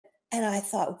And I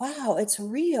thought, wow, it's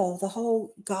real. The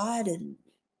whole God and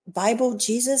Bible,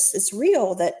 Jesus, it's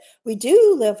real that we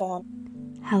do live on.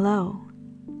 Hello,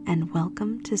 and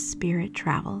welcome to Spirit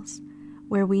Travels,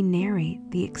 where we narrate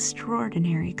the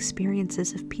extraordinary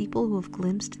experiences of people who have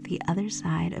glimpsed the other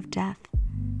side of death.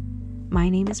 My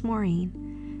name is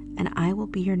Maureen, and I will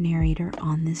be your narrator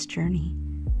on this journey.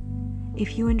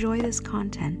 If you enjoy this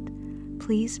content,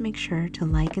 please make sure to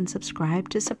like and subscribe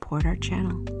to support our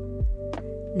channel.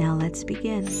 Now let's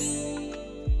begin.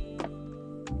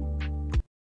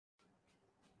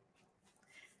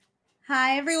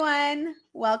 Hi, everyone.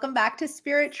 Welcome back to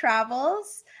Spirit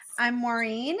Travels. I'm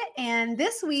Maureen, and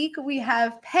this week we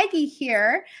have Peggy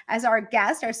here as our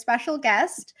guest, our special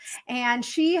guest, and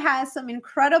she has some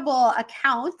incredible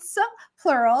accounts,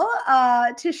 plural,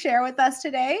 to share with us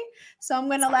today. So I'm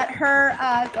going to let her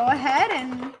go ahead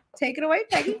and take it away,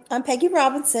 Peggy. I'm Peggy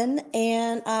Robinson,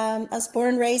 and I was born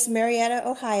and raised in Marietta,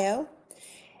 Ohio.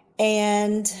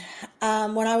 And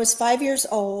when I was 5 years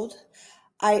old,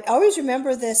 I always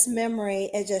remember this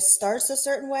memory. It just starts a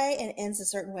certain way and ends a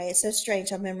certain way. It's so strange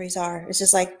how memories are. It's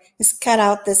just like it's cut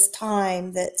out this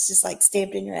time that's just like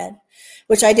stamped in your head,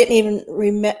 which I didn't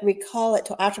even recall it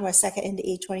till after my second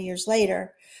NDE 20 years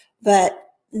later. But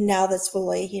now that's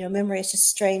fully, memory is just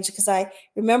strange because I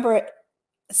remember it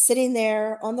sitting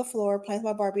there on the floor playing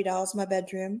with my Barbie dolls in my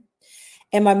bedroom.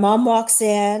 And my mom walks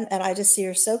in and I just see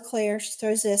her so clear. She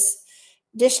throws this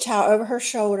dish towel over her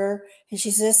shoulder and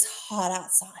she says, "It's hot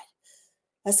outside.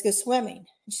 Let's go swimming."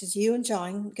 And she says, "You and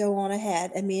John go on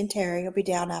ahead and me and Terry will be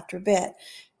down after a bit."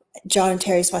 John and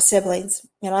Terry's my siblings,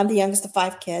 and I'm the youngest of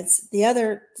 5 kids.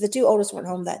 The 2 oldest weren't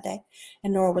home that day,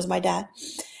 and nor was my dad.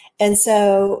 And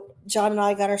so John and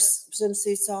I got our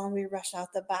swimsuits on. We rushed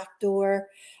out the back door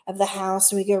of the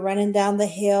house and we go running down the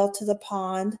hill to the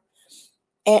pond.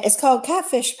 And it's called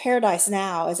Catfish Paradise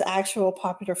now. It's an actual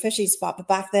popular fishing spot. But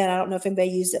back then, I don't know if anybody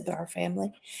used it but our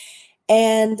family.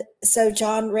 And so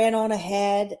John ran on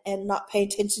ahead and not paying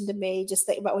attention to me, just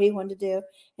thinking about what he wanted to do.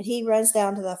 And he runs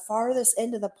down to the farthest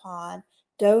end of the pond,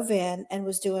 dove in, and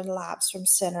was doing laps from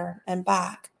center and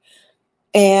back.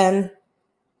 And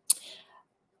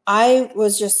I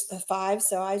was just 5,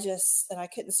 so and I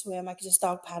couldn't swim. I could just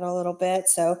dog paddle a little bit.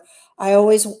 So I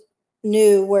always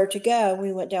knew where to go.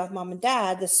 We went down with Mom and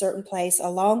Dad, this certain place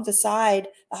along the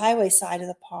highway side of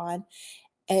the pond.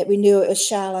 And we knew it was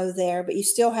shallow there, but you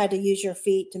still had to use your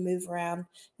feet to move around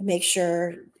and make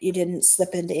sure you didn't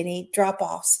slip into any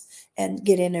drop-offs and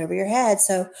get in over your head.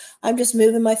 So I'm just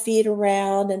moving my feet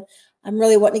around and I'm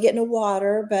really wanting to get in the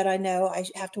water, but I know I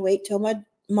have to wait till my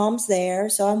mom's there.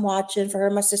 So I'm watching for her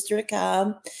and my sister to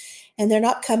come, and they're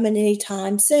not coming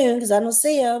anytime soon because I don't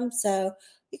see them. So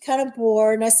you're kind of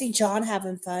bored, and I see John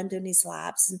having fun doing these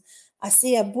laps, and I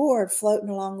see a board floating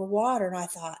along the water, and I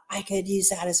thought I could use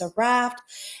that as a raft,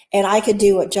 and I could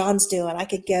do what John's doing. I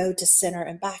could go to center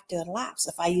and back doing laps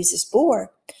if I use this board.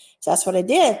 So that's what I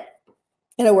did,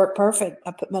 and it worked perfect.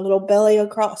 I put my little belly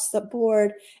across the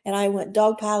board, and I went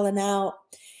dog paddling out,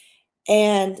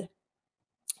 and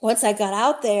once I got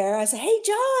out there, I said, "Hey,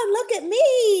 John, look at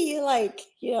me."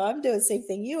 I'm doing the same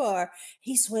thing you are.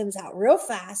 He swims out real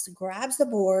fast, grabs the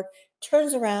board,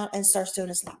 turns around, and starts doing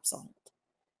his laps on it.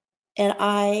 And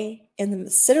I in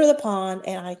the center of the pond,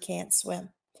 and I can't swim.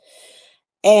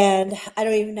 And I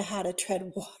don't even know how to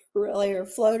tread water, really, or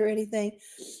float or anything.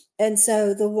 And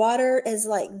so the water is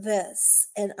like this,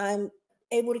 and I'm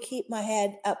able to keep my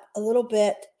head up a little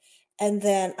bit, and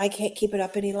then I can't keep it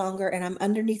up any longer, and I'm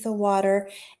underneath the water,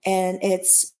 and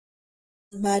it's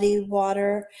muddy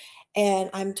water, and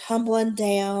I'm tumbling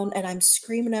down, and I'm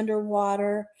screaming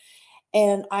underwater,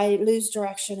 and I lose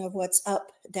direction of what's up,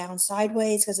 down,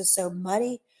 sideways because it's so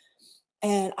muddy.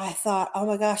 And I thought, oh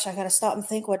my gosh, I got to stop and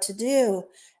think what to do.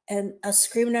 And I was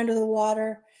screaming under the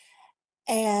water,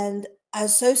 and I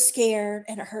was so scared,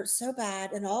 and it hurt so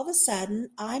bad. And all of a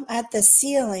sudden, I'm at the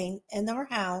ceiling in our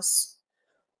house,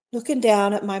 looking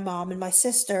down at my mom and my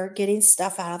sister getting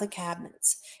stuff out of the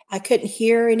cabinets. I couldn't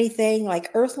hear anything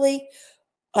like earthly,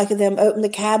 like them open the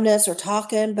cabinets or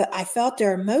talking, but I felt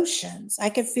their emotions. I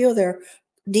could feel their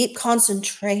deep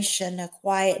concentration, the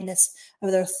quietness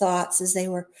of their thoughts as they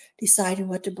were deciding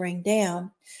what to bring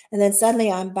down. And then suddenly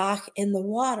I'm back in the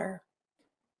water.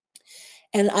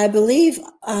 And I believe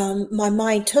my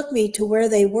mind took me to where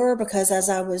they were, because as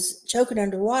I was choking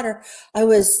underwater, I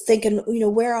was thinking,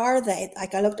 where are they?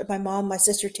 Like, I looked at my mom, my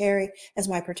sister Terry as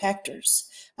my protectors.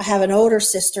 I have an older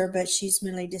sister, but she's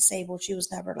mentally disabled. She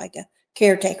was never like a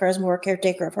caretaker. I was more a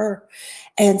caretaker of her.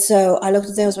 And so I looked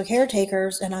at them as my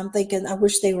caretakers, and I'm thinking, I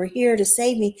wish they were here to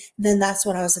save me. And then that's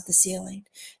when I was at the ceiling.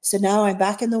 So now I'm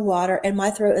back in the water, and my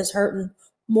throat is hurting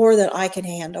more than I can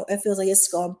handle. It feels like it's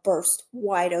going to burst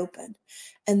wide open.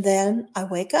 And then I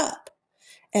wake up,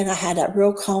 and I had that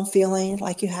real calm feeling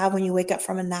like you have when you wake up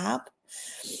from a nap.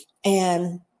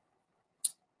 And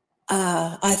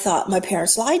I thought my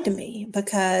parents lied to me,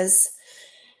 because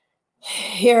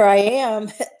here I am,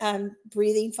 I'm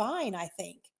breathing fine, I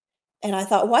think. And I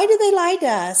thought, why did they lie to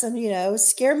us and,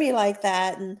 scare me like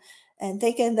that? And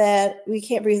thinking that we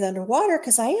can't breathe underwater,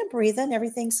 because I am breathing,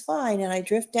 everything's fine. And I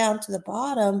drift down to the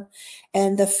bottom,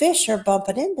 and the fish are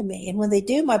bumping into me. And when they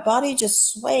do, my body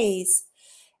just sways.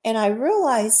 And I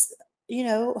realize,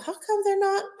 how come they're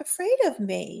not afraid of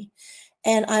me?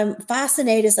 And I'm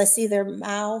fascinated as I see their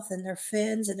mouth and their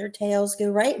fins and their tails go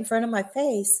right in front of my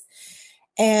face.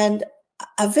 And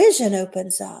a vision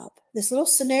opens up, this little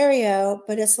scenario,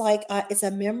 but it's like it's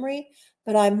a memory,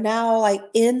 but I'm now like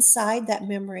inside that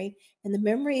memory. And the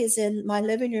memory is in my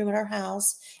living room at our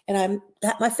house. And I'm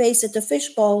at my face at the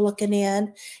fishbowl looking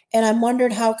in. And I'm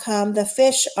wondering how come the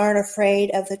fish aren't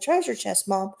afraid of the treasure chest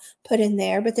Mom put in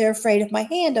there, but they're afraid of my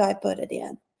hand I put it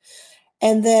in.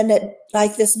 And then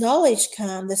this knowledge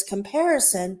this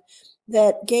comparison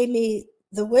that gave me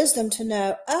the wisdom to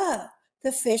know,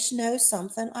 the fish knows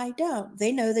something I don't.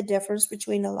 They know the difference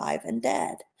between alive and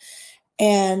dead.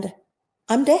 And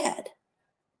I'm dead.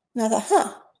 And I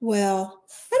thought, well,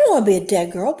 I don't want to be a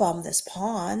dead girl bomb this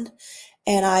pond.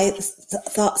 And I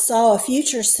saw a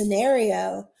future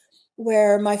scenario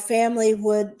where my family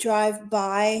would drive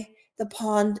by the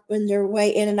pond when they're way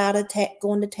in and out of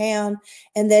going to town,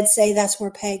 and they'd say, that's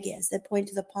where Peg is. They'd point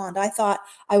to the pond. I thought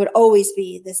I would always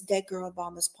be this dead girl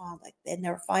bomb this pond, like they'd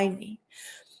never find me.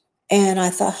 And I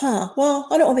thought, well,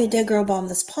 I don't want to be a dead girl bomb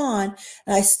this pond.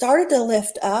 And I started to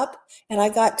lift up, and I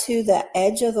got to the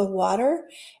edge of the water,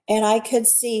 and I could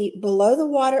see below the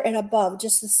water and above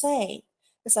just the same.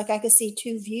 It's like I could see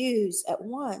two views at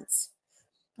once.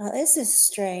 Now, this is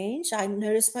strange. I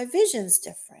noticed my vision's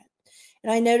different.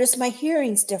 And I noticed my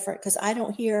hearing's different, because I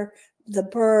don't hear the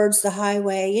birds, the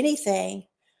highway, anything.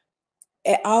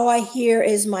 All I hear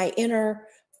is my inner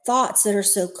thoughts that are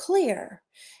so clear.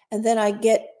 And then I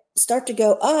start to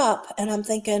go up, and I'm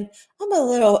thinking,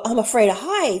 I'm afraid of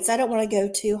heights. I don't want to go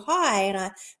too high.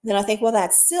 And then I think, well,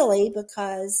 that's silly,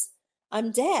 because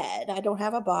I'm dead. I don't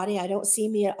have a body. I don't see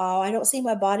me at all. I don't see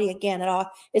my body again at all.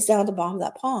 It's down at the bottom of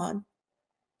that pond.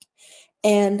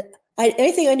 And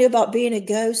anything I knew about being a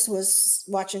ghost was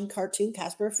watching cartoon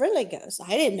Casper Friendly Ghost.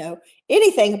 I didn't know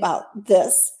anything about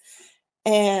this.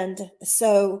 And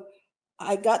so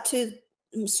I got to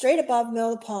straight above the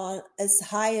middle of the pond, as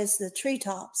high as the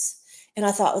treetops. And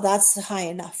I thought, well, that's high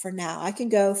enough for now. I can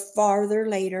go farther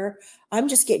later. I'm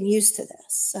just getting used to this.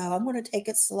 So I'm going to take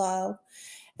it slow.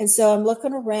 And so I'm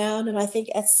looking around, and I think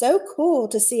it's so cool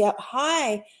to see up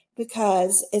high,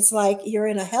 because it's like you're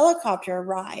in a helicopter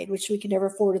ride, which we can never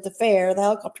afford at the fair, the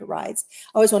helicopter rides.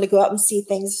 I always want to go up and see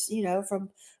things, from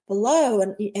below.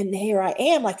 And here I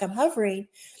am, like I'm hovering.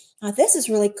 This is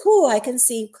really cool. I can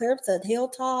see clear up the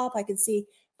hilltop. I can see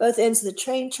both ends of the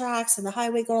train tracks and the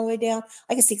highway going all the way down.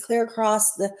 I can see clear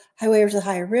across the highway to the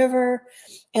high river.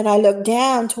 And I look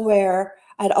down to where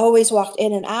I'd always walked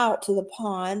in and out to the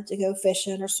pond to go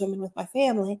fishing or swimming with my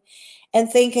family, and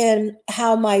thinking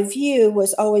how my view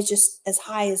was always just as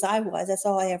high as I was. That's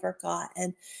all I ever got.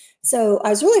 And so I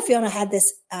was really feeling I had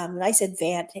this nice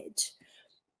advantage.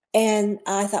 And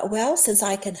I thought, well, since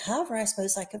I can hover, I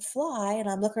suppose I could fly. And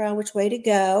I'm looking around which way to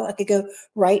go. I could go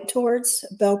right towards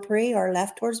Belpre or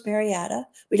left towards Marietta.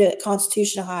 We did it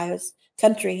Constitution, Ohio's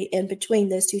country in between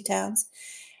those two towns.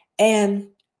 And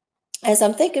as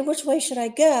I'm thinking, which way should I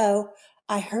go?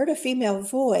 I heard a female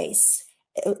voice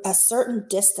a certain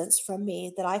distance from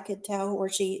me that I could tell where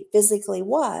she physically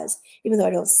was, even though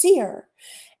I don't see her.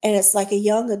 And it's like a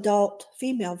young adult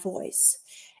female voice.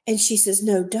 And she says,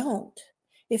 no, don't.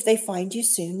 If they find you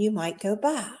soon, you might go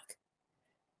back.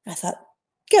 I thought,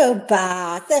 go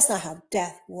back? That's not how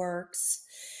death works.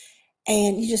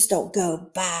 And you just don't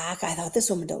go back. I thought, this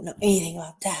woman don't know anything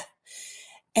about death.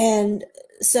 And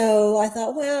so I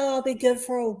thought, well, I'll be good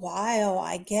for a while,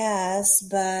 I guess.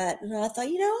 But I thought,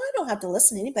 I don't have to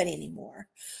listen to anybody anymore.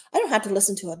 I don't have to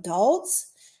listen to adults.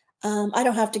 I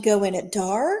don't have to go in at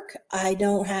dark. I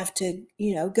don't have to,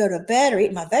 go to bed or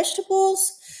eat my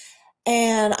vegetables.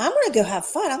 And I'm going to go have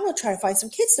fun. I'm going to try to find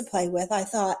some kids to play with. I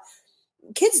thought,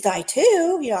 kids die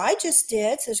too. I just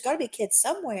did. So there's got to be kids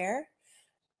somewhere.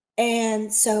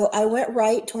 And so I went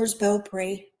right towards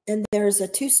Belpre, and there's a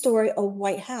 2-story old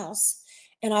white house.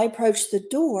 And I approached the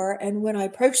door. And when I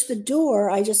approached the door,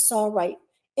 I just saw right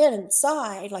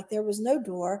inside, like there was no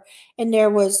door. And there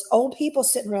was old people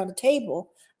sitting around a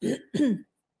table.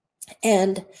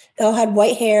 And they all had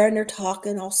white hair, and they're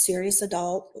talking all serious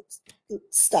adult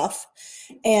stuff.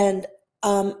 And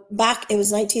back, it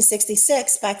was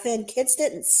 1966. Back then, kids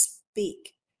didn't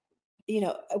speak,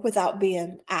 without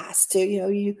being asked to.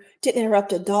 You didn't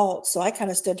interrupt adults. So I kind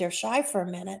of stood there shy for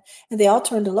a minute, and they all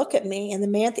turned to look at me. And the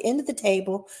man at the end of the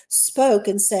table spoke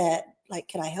and said, like,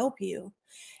 "Can I help you?"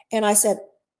 And I said,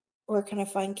 "Where can I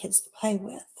find kids to play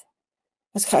with?"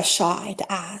 I was kind of shy to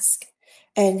ask.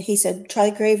 And he said, "Try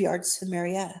the graveyards in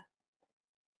Marietta."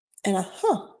 And I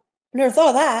never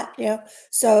thought of that.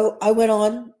 So I went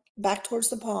on back towards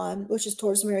the pond, which is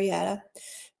towards Marietta.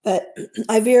 But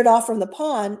I veered off from the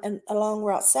pond, and along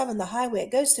Route 7, the highway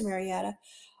that goes to Marietta,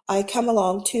 I come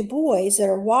along two boys that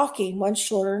are walking, one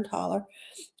shorter and taller,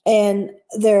 and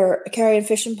they're carrying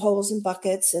fishing poles and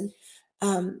buckets. And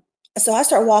so I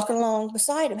start walking along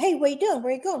beside them. "Hey, what are you doing?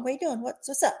 Where are you going? What are you doing?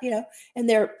 What's up?" And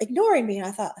they're ignoring me. And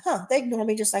I thought, they ignore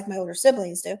me just like my older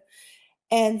siblings do.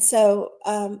 And so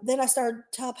then I started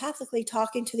telepathically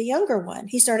talking to the younger one.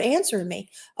 He started answering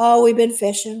me. "Oh, we've been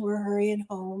fishing. We're hurrying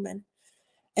home."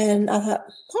 And I thought,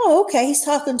 okay, he's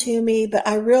talking to me. But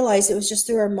I realized it was just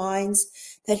through our minds,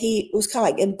 that he was kind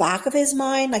of like in back of his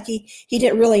mind. Like he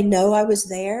didn't really know I was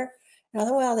there. And I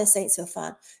thought, well, this ain't so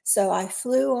fun. So I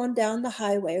flew on down the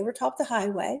highway, over top the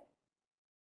highway,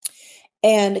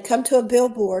 and come to a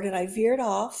billboard, and I veered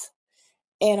off,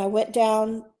 and I went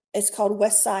down. It's called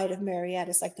West Side of Marietta.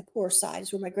 It's like the poor side.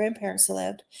 It's where my grandparents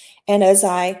lived. And as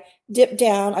I dipped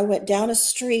down, I went down a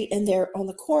street, and there on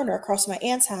the corner across my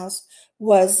aunt's house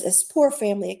was this poor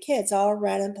family of kids all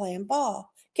running, playing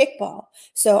kickball.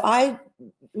 So I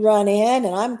run in,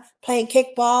 and I'm playing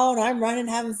kickball, and I'm running,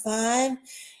 having fun.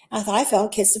 I thought I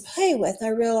found kids to play with. I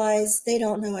realized they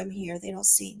don't know I'm here. They don't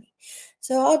see me.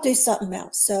 So I'll do something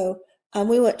else. So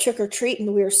we went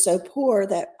trick-or-treating. We were so poor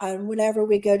that whenever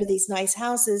we go to these nice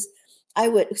houses,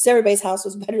 because everybody's house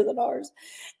was better than ours,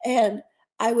 and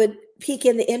I would peek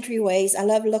in the entryways. I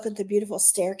love looking at the beautiful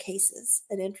staircases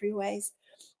and entryways.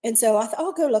 And so I thought,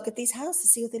 I'll go look at these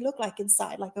houses, see what they look like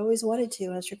inside, like I always wanted to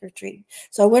when I was trick-or-treating.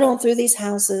 So I went on through these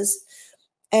houses,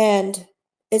 and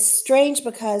it's strange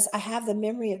because I have the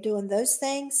memory of doing those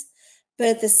things, but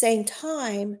at the same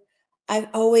time, I've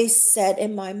always said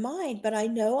in my mind, but I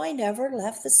know I never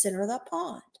left the center of that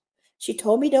pond. She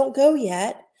told me, "Don't go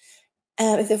yet.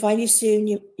 If they find you soon,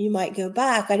 you might go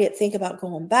back." I didn't think about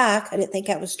going back. I didn't think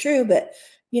that was true, but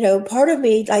part of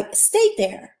me like stayed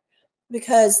there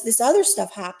because this other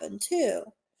stuff happened too.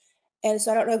 And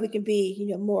so I don't know if we can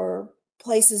be, more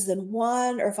places than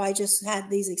one, or if I just had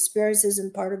these experiences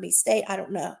and part of me stayed. I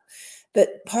don't know.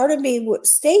 But part of me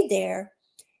stayed there.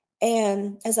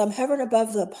 And as I'm hovering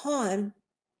above the pond,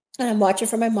 and I'm watching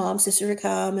for my mom, sister to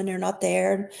come, and they're not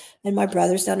there, and my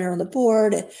brother's down there on the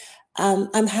board. And,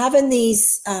 I'm having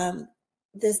these,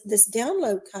 this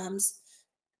download comes.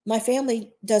 My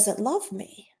family doesn't love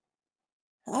me.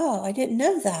 Oh, I didn't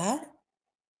know that.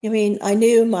 I mean, I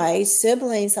knew my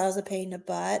siblings, I was a pain in the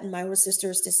butt, and my older sister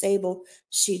was disabled.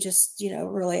 She just,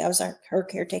 really, I was her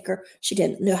caretaker. She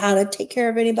didn't know how to take care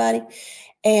of anybody.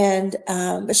 And,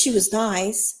 but she was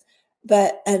nice.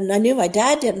 And I knew my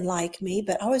dad didn't like me,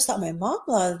 but I always thought my mom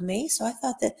loved me. So I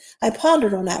thought that I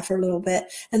pondered on that for a little bit.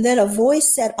 And then a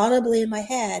voice said audibly in my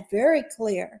head, very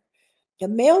clear, a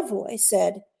male voice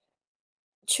said,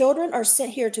 "Children are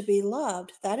sent here to be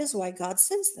loved. That is why God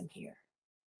sends them here."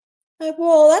 Like,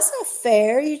 well, that's not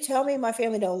fair. You tell me my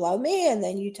family don't love me, and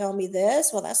then you tell me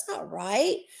this. Well, that's not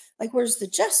right. Like, where's the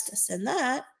justice in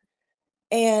that?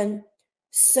 And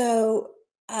so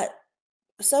at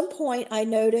some point, I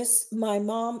noticed my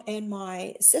mom and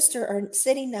my sister are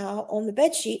sitting now on the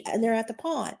bed sheet, and they're at the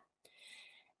pond.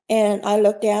 And I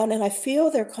look down, and I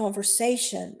feel their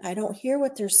conversation. I don't hear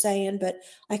what they're saying, but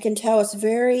I can tell it's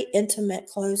very intimate,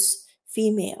 close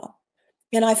female.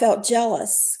 And I felt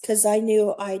jealous because I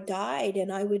knew I died,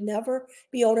 and I would never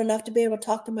be old enough to be able to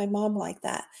talk to my mom like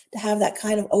that, to have that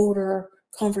kind of older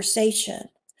conversation.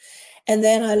 And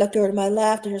then I looked over to my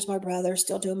left, and there's my brother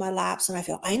still doing my laps, and I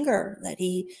feel anger that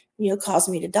he, caused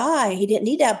me to die. He didn't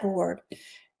need that board.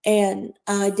 And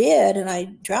I did, and I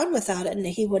drowned without it, and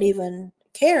he wouldn't even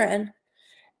care.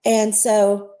 And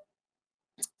so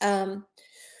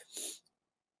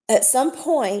at some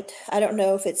point, I don't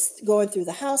know if it's going through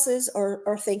the houses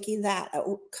or thinking that,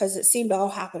 because it seemed to all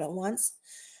happen at once.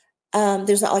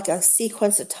 There's not like a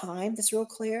sequence of time that's real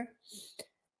clear.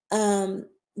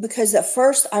 Because at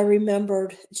first I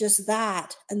remembered just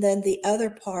that. And then the other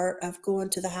part of going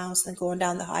to the house and going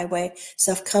down the highway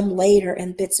stuff come later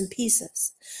in bits and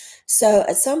pieces. So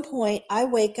at some point I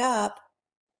wake up,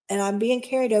 and I'm being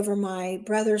carried over my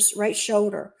brother's right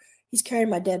shoulder. He's carrying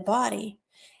my dead body.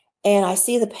 And I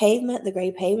see the pavement, the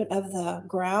gray pavement of the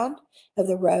ground of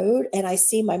the road. And I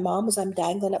see my mom as I'm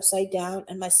dangling upside down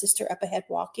and my sister up ahead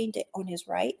walking on his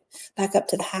right, back up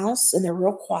to the house. And they're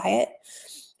real quiet.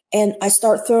 And I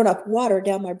start throwing up water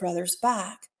down my brother's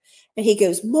back. And he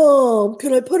goes, Mom,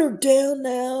 can I put her down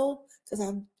now? Because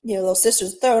I'm, little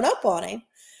sister's throwing up on him.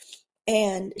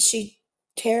 And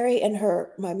Terry and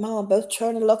my mom both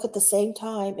turned to look at the same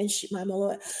time. And my mom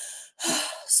went,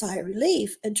 sigh of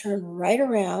relief, and turned right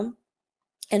around,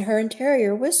 and her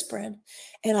interior whispering.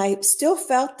 And I still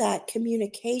felt that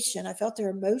communication. I felt their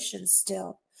emotions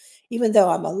still. Even though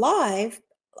I'm alive,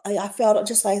 I felt it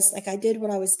just like I did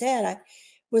when I was dead. I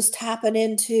was tapping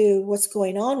into what's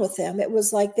going on with them. It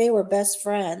was like they were best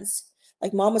friends.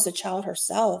 Like Mom was a child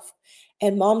herself.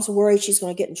 And Mom's worried she's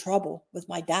going to get in trouble with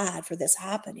my dad for this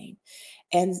happening.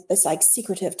 And it's like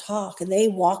secretive talk. And they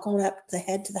walk on up the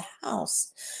head to the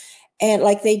house. And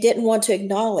like they didn't want to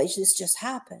acknowledge this just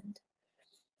happened.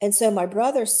 And so my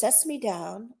brother sets me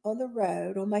down on the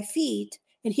road on my feet,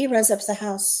 and he runs up to the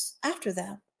house after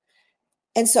them.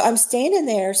 And so I'm standing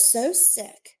there so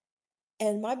sick,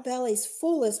 and my belly's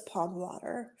full as pond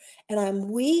water, and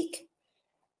I'm weak,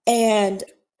 and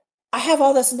I have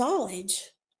all this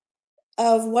knowledge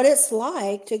of what it's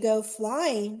like to go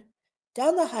flying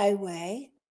down the highway,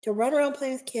 to run around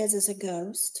playing with kids as a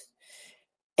ghost,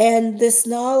 and this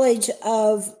knowledge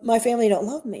of my family don't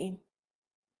love me.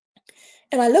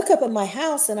 And I look up at my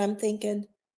house and I'm thinking,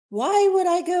 why would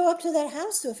I go up to that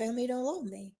house to a family who don't love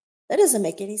me? That doesn't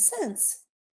make any sense.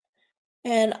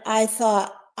 And I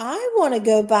thought, I want to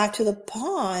go back to the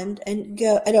pond and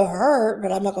go, it'll hurt,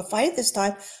 but I'm not going to fight it this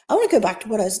time. I want to go back to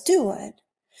what I was doing.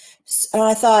 And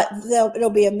I thought it'll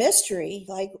be a mystery.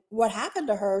 Like, what happened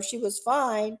to her? She was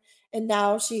fine, and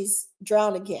now she's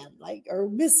drowned again, like, or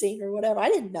missing or whatever. I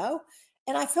didn't know.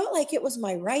 And I felt like it was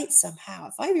my right somehow.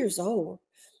 At 5 years old,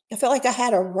 I felt like I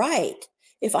had a right.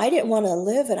 If I didn't want to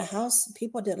live in a house and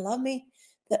people didn't love me,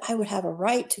 that I would have a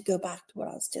right to go back to what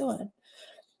I was doing.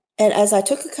 And as I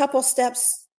took a couple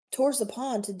steps towards the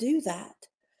pond to do that,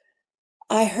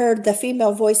 I heard the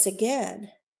female voice again.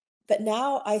 But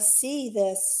now I see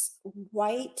this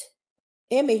white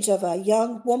image of a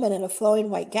young woman in a flowing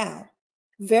white gown,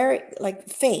 very like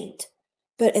faint,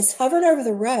 but it's hovering over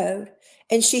the road.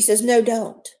 And she says, no,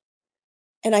 don't.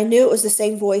 And I knew it was the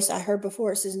same voice I heard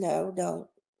before. It says, no, don't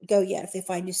go yet. If they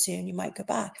find you soon, you might go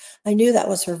back. I knew that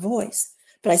was her voice,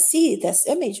 but I see this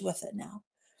image with it now.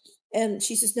 And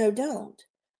she says, no, don't.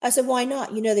 I said, why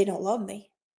not? They don't love me.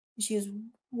 And she goes,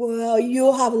 well,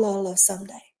 you'll have a lot of love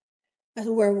someday. I said,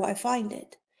 where will I find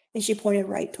it? And she pointed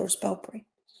right towards Belpre.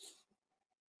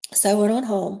 So I went on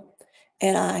home,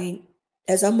 and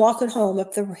as I'm walking home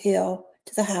up the hill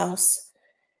to the house,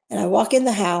 and I walk in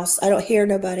the house, I don't hear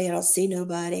nobody, I don't see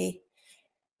nobody.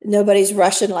 Nobody's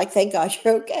rushing like, thank God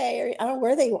you're okay. Or I don't know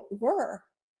where they were.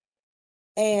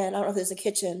 And I don't know if there's a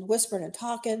kitchen whispering and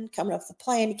talking, coming up the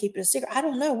plane to keep it a secret. I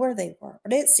don't know where they were. I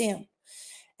didn't see them.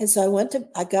 And so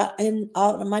I got in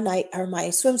out of my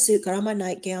swimsuit, got on my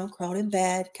nightgown, crawled in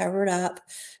bed, covered up,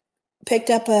 picked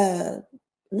up a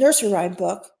nursery rhyme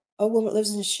book, A Woman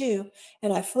Lives in a Shoe,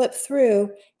 and I flipped through.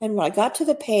 And when I got to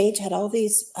the page, had all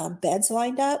these beds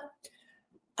lined up.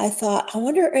 I thought, I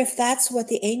wonder if that's what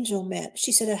the angel meant.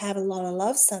 She said I'd have a lot of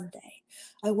love someday.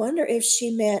 I wonder if she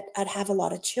meant I'd have a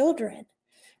lot of children.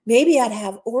 Maybe I'd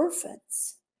have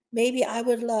orphans. Maybe I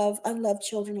would love unloved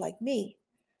children like me.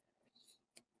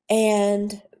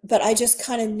 But I just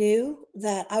kind of knew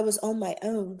that I was on my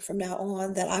own from now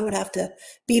on, that I would have to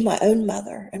be my own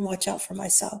mother and watch out for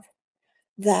myself.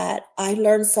 That I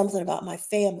learned something about my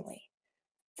family,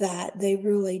 that they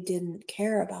really didn't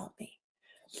care about me.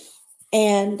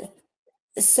 And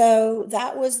so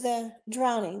that was the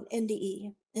drowning,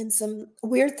 NDE. And some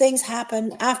weird things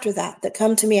happened after that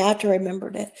come to me after I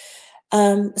remembered it.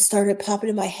 Started popping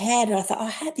in my head, and I thought, I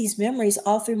had these memories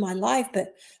all through my life,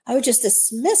 but I would just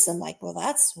dismiss them like, well,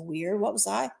 that's weird. What was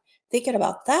I thinking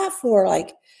about that for?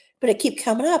 But it kept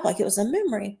coming up like it was a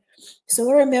memory. So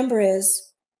what I remember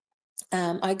is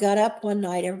I got up one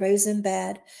night, everybody was in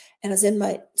bed, and I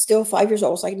was still 5 years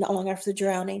old, so like not long after the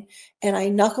drowning, and I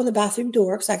knock on the bathroom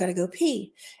door because I got to go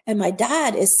pee. And my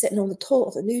dad is sitting on the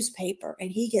toilet with a newspaper,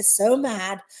 and he gets so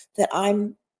mad that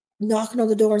I'm knocking on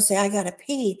the door and say, I got to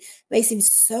pee. Makes him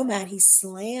so mad, he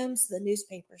slams the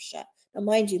newspaper shut. Now,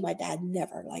 mind you, my dad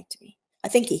never liked me. I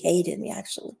think he hated me,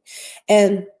 actually.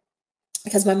 And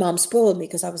because my mom spoiled me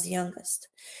because I was the youngest.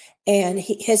 And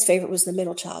his favorite was the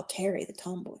middle child, Terry, the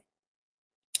tomboy.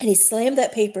 And he slammed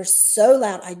that paper so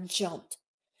loud, I jumped.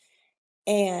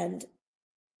 And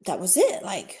that was it.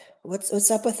 Like,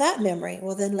 what's up with that memory?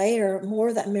 Well, then later, more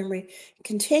of that memory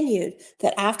continued,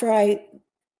 that after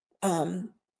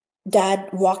Dad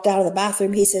walked out of the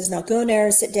bathroom, he says, now go in there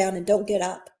and sit down and don't get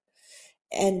up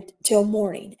and till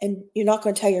morning. And you're not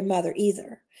going to tell your mother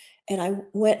either. And I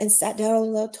went and sat down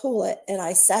on the toilet, and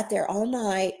I sat there all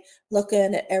night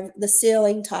looking at the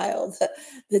ceiling tile,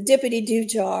 the dippity-doo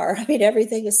jar. I mean,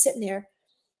 everything was sitting there.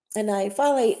 And I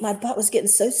finally, my butt was getting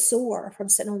so sore from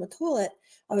sitting on the toilet.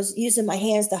 I was using my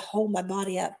hands to hold my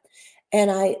body up.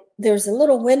 And there's a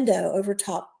little window over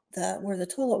top where the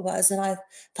toilet was. And I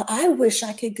thought, I wish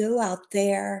I could go out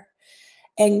there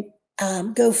and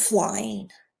go flying.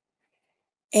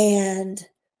 And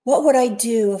what would I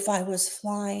do if I was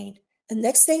flying? And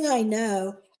next thing I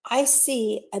know, I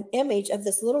see an image of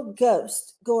this little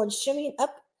ghost going shimmying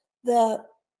up the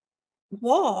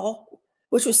wall,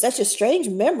 which was such a strange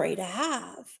memory to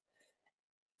have,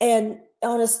 and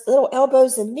on his little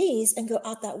elbows and knees, and go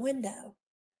out that window.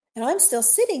 And I'm still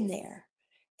sitting there.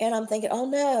 And I'm thinking, oh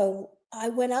no, I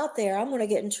went out there. I'm going to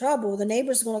get in trouble. The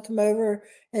neighbor's going to come over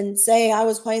and say I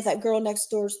was playing with that girl next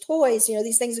door's toys. You know,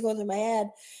 these things are going through my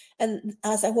head. And I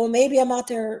was like, well, maybe I'm out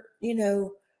there,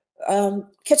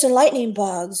 catching lightning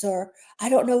bugs, or I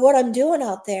don't know what I'm doing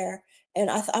out there. And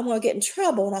I thought, I'm going to get in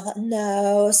trouble. And I thought,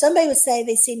 no, somebody would say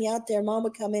they see me out there. Mom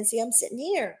would come in and see I'm sitting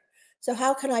here. So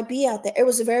how can I be out there? It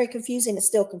was very confusing. It's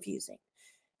still confusing.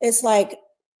 It's like,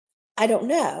 I don't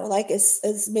know, like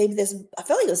it's maybe this, I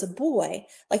felt like it was a boy,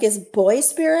 like his boy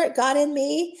spirit got in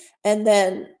me. And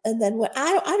then when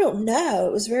I don't know,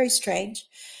 it was very strange.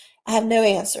 I have no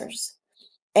answers.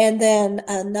 And then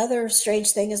another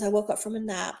strange thing is I woke up from a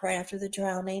nap right after the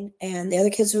drowning, and the other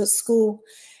kids were at school,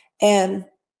 and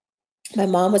my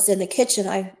mom was in the kitchen.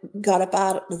 I got up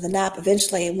out of the nap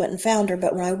eventually and went and found her.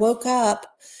 But when I woke up,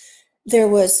 there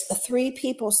was 3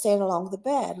 people standing along the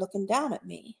bed looking down at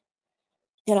me.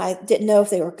 And I didn't know if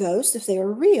they were ghosts, if they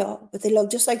were real, but they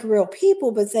looked just like real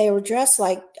people, but they were dressed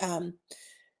like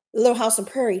Little House on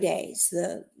Prairie days,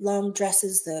 the long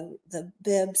dresses, the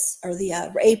bibs, or the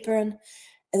apron,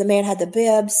 and the man had the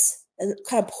bibs, and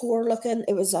kind of poor looking.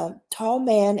 It was a tall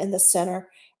man in the center,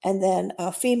 and then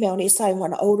a female on each side,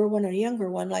 one older one and a younger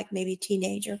one, like maybe a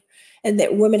teenager. And the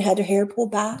women had their hair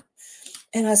pulled back.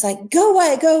 And I was like, go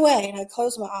away, go away. And I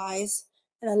closed my eyes.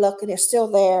 And I looked, and they're still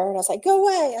there. And I was like, go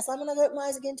away. I said, I'm going to open my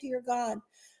eyes again till you're gone.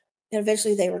 And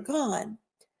eventually they were gone.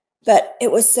 But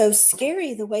it was so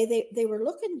scary the way they were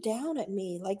looking down at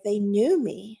me, like they knew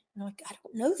me. And I'm like, I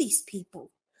don't know these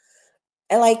people.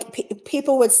 And like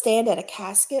people would stand at a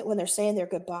casket when they're saying their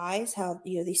goodbyes, how,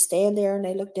 they stand there and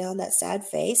they look down that sad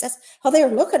face. That's how they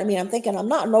were looking at me. I'm thinking, I'm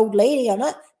not an old lady. I'm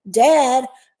not dead.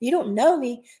 You don't know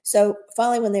me. So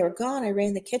finally, when they were gone, I ran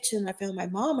in the kitchen and I found my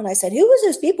mom, and I said, who was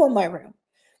those people in my room?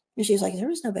 And she was like, there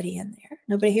was nobody in there,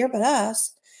 nobody here but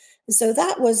us. And so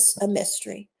that was a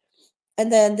mystery.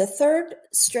 And then the third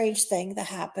strange thing that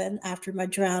happened after my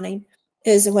drowning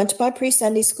is I went to my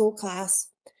pre-Sunday school class,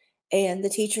 and the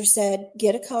teacher said,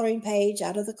 get a coloring page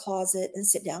out of the closet and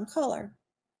sit down, color.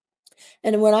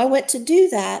 And when I went to do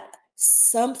that,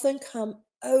 something come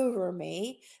over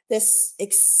me, this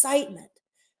excitement.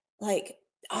 Like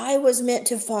I was meant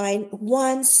to find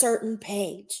one certain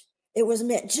page. It was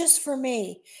meant just for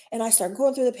me. And I started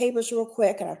going through the papers real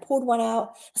quick, and I pulled one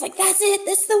out. I was like, that's it.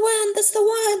 That's the one. That's the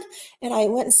one. And I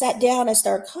went and sat down and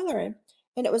started coloring.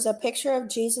 And it was a picture of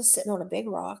Jesus sitting on a big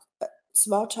rock, a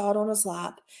small child on his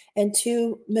lap, and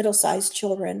 2 middle-sized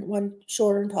children, one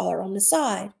shorter and taller on the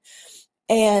side.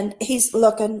 And he's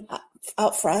looking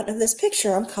out front of this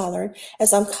picture I'm coloring.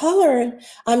 As I'm coloring,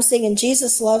 I'm singing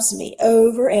Jesus Loves Me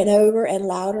over and over and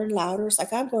louder and louder. It's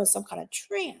like I'm going to some kind of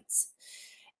trance.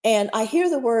 And I hear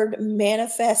the word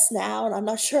manifest now, and I'm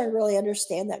not sure I really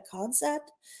understand that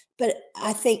concept, but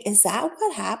I think, is that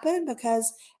what happened?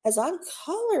 Because as I'm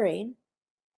coloring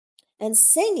and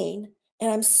singing,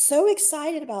 and I'm so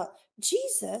excited about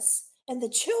Jesus and the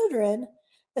children,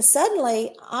 that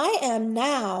suddenly I am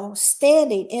now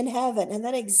standing in heaven, and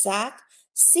that exact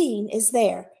scene is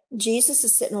there. Jesus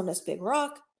is sitting on this big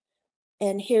rock,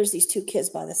 and here's these 2 kids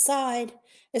by the side.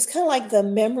 It's kind of like the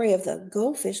memory of the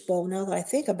goldfish bowl. Now that I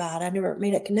think about it, I never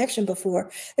made a connection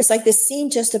before. It's like this scene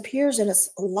just appears and it's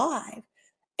alive.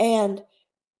 And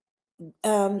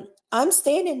I'm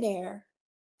standing there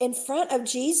in front of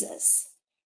Jesus,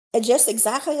 and just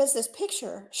exactly as this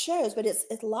picture shows, but it's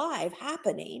live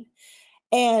happening.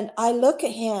 And I look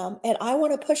at him, and I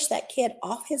want to push that kid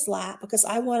off his lap because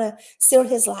I want to sit on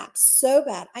his lap so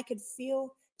bad. I could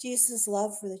feel Jesus'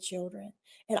 love for the children,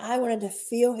 and I wanted to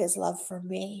feel his love for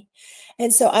me.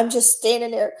 And so I'm just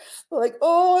standing there like,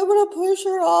 oh, I want to push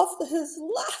her off his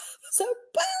lap. so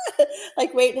bad,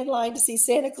 like waiting in line to see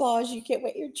Santa Claus. You can't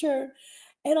wait your turn.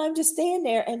 And I'm just standing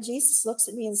there, and Jesus looks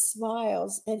at me and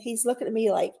smiles, and he's looking at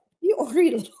me like, you ornery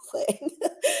little thing.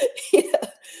 You know,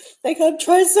 like I'm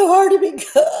trying so hard to be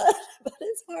good, but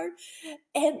it's hard.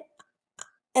 And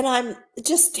I'm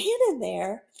just standing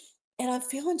there, and I'm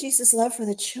feeling Jesus' love for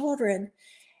the children,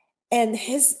 and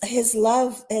his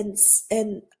love, and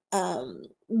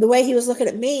the way he was looking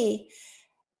at me.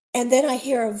 And then I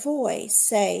hear a voice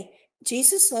say,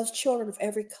 Jesus loves children of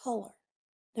every color.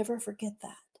 Never forget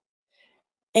that.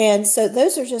 And so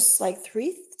those are just like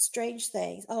three strange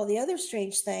things. Oh, the other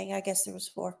strange thing, I guess there was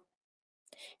four,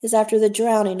 is after the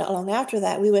drowning, not long after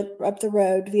that, we went up the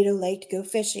road to Vito Lake to go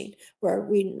fishing, where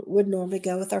we would normally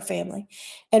go with our family.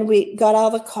 And we got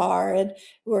out of the car, and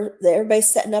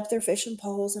everybody's setting up their fishing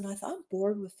poles. And I thought, I'm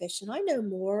bored with fishing. I know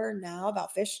more now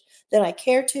about fish than I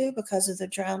care to because of the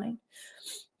drowning.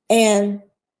 And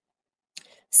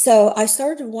so I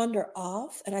started to wander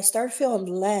off, and I started feeling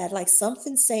led, like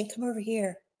something saying, come over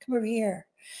here, come over here.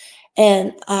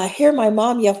 And I hear my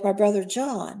mom yell for my brother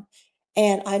John.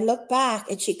 And I look back,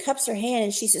 and she cups her hand,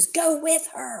 and she says, go with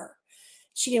her.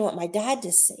 She didn't want my dad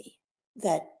to see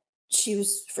that she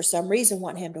was, for some reason,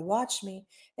 wanting him to watch me.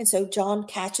 And so John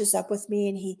catches up with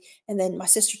me, and then my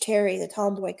sister Terry, the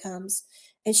tomboy, comes,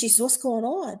 and she says, what's going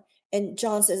on? And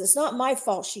John says, it's not my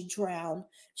fault she drowned.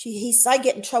 I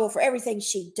get in trouble for everything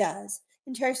she does.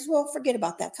 And Terry says, well, forget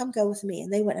about that. Come go with me.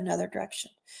 And they went another direction.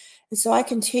 And so I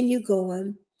continue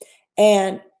going.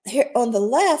 And here on the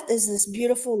left is this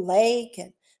beautiful lake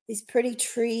and these pretty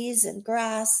trees and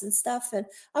grass and stuff. And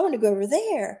I want to go over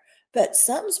there. But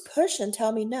something's pushing,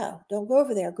 tell me, no, don't go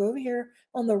over there. Go over here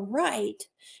on the right.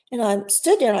 And I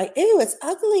stood there like, ew, it's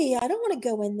ugly. I don't want to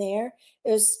go in there.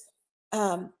 It was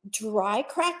dry,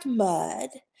 cracked mud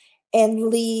and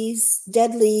leaves,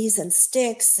 dead leaves and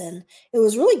sticks. And it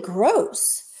was really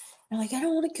gross. And I'm like, I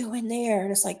don't want to go in there.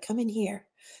 And it's like, come in here.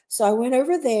 So I went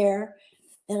over there,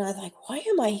 and I was like, why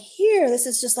am I here? This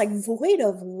is just like void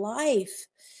of life.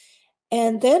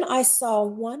 And then I saw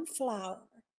one flower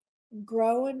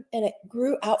growing, and it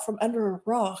grew out from under a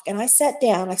rock. And I sat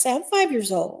down. Like I say, I'm 5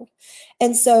 years old.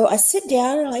 And so I sit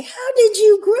down, and I'm like, how did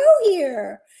you grow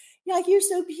here? You're like, you're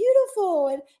so beautiful.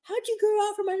 And how'd you grow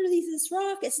out from underneath this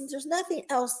rock? And since there's nothing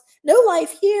else, no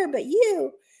life here but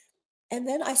you. And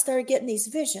then I started getting these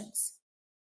visions.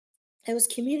 It was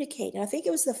communicating. I think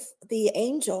it was the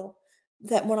angel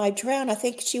that when I drowned, I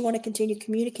think she wanted to continue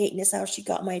communicating. This how she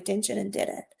got my attention and did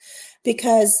it.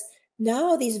 Because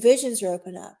now these visions are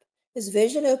open up. This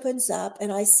vision opens up,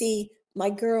 and I see my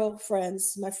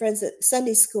girlfriends, my friends at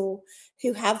Sunday school,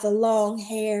 who have the long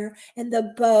hair and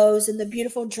the bows and the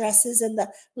beautiful dresses and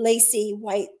the lacy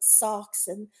white socks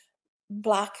and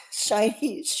black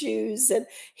shiny shoes. And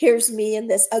here's me in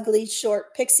this ugly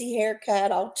short pixie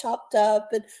haircut, all chopped up,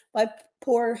 and my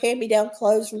poor hand-me-down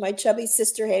clothes from my chubby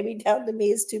sister hand-me-down to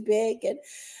me is too big.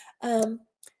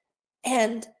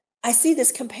 And I see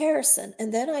this comparison,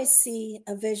 and then I see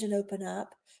a vision open up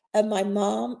of my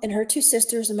mom and her two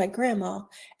sisters and my grandma,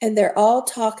 and they're all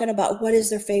talking about what is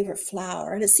their favorite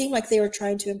flower. And it seemed like they were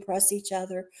trying to impress each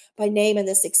other by naming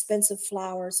this expensive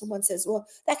flower. Someone says, well,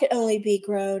 that could only be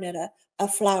grown at a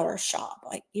flower shop.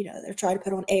 Like, they're trying to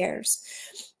put on airs.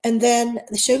 And then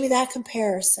they showed me that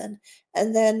comparison.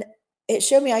 And then it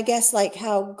showed me, I guess, like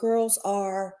how girls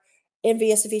are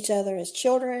envious of each other as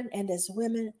children and as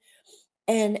women.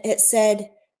 And it said,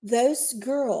 those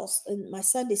girls in my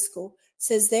Sunday school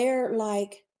says they're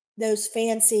like those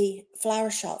fancy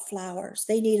flower shop flowers.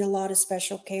 They need a lot of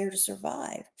special care to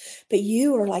survive. But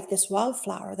you are like this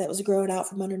wildflower that was growing out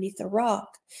from underneath the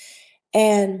rock.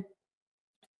 And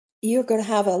you're going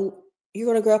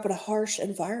to grow up in a harsh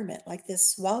environment like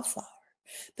this wildflower.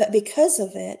 But because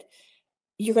of it,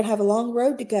 you're going to have a long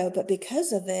road to go, but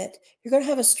because of it, you're going to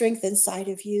have a strength inside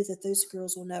of you that those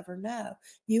girls will never know.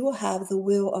 You will have the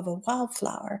will of a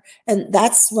wildflower. And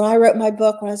that's when I wrote my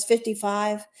book when I was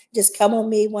 55, just come on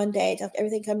me one day,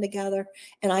 everything come together.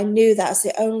 And I knew that was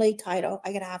the only title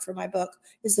I could have for my book,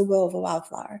 is The Will of a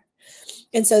Wildflower.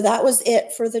 And so that was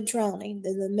it for the drowning,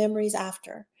 the memories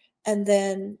after. And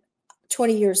then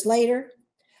 20 years later,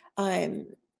 I'm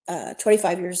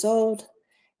 25 years old.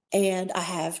 And I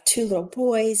have two little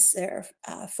boys. They're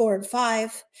 4 and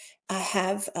 5. I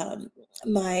have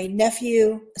my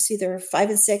nephew. See, they're 5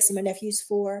 and 6, and my nephew's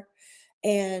 4.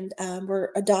 And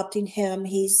we're adopting him.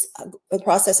 He's in the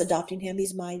process of adopting him.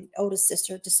 He's my oldest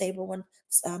sister, disabled one,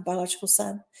 biological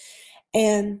son.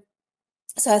 And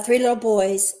so I have 3 little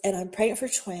boys, and I'm pregnant for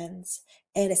twins.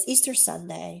 And it's Easter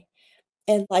Sunday,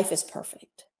 and life is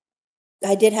perfect.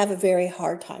 I did have a very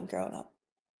hard time growing up.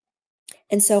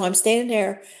 And so I'm standing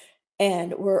there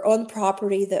And we're on the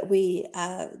property that we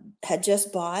had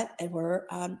just bought, and we're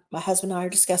my husband and I are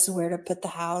discussing where to put the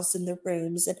house and the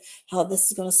rooms and how this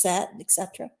is going to set,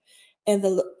 etc. And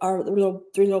our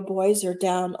three little boys are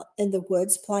down in the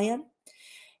woods playing,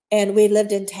 and we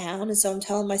lived in town, and so I'm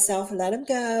telling myself, let them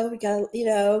go. We got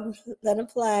to, let them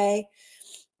play.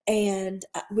 And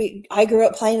I grew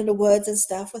up playing in the woods and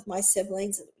stuff with my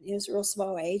siblings. It was a real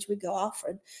small age. We'd go off,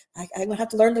 and I'm gonna have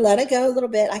to learn to let it go a little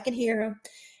bit. I can hear them.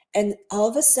 And all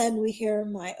of a sudden we hear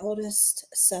my oldest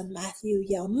son, Matthew,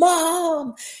 yell,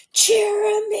 "Mom,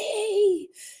 Jeremy!"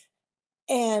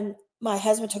 And my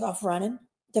husband took off running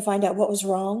to find out what was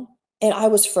wrong. And I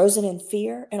was frozen in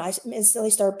fear. And I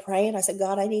instantly started praying. I said,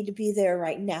 God, I need to be there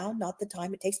right now, not the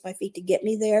time it takes my feet to get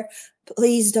me there.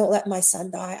 Please don't let my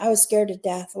son die. I was scared to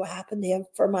death what happened to him,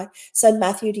 for my son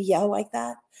Matthew to yell like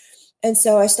that. And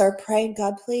so I started praying,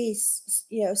 God, please,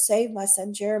 save my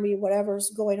son Jeremy, whatever's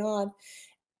going on.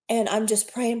 And I'm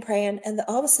just praying. And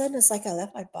all of a sudden it's like I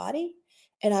left my body.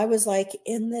 And I was like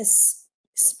in this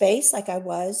space, like I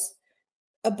was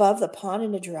above the pond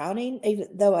in a drowning, even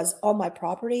though I was on my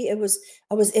property. I was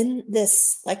in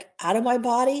this, like, out of my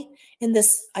body, in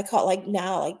this, I call it, like,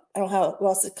 now, like, I don't know what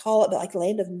else to call it, but like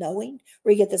land of knowing,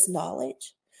 where you get this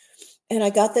knowledge. And I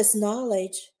got this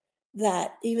knowledge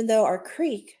that even though our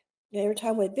creek, every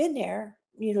time we'd been there,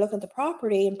 look at the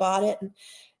property and bought it, and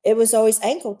it was always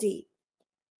ankle deep.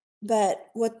 But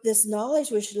what this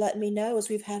knowledge was letting me know is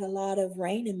we've had a lot of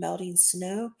rain and melting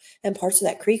snow, and parts of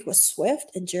that creek was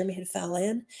swift, and Jeremy had fell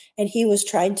in, and he was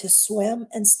trying to swim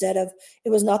instead of, it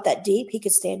was not that deep. He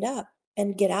could stand up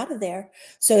and get out of there.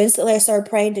 So instantly I started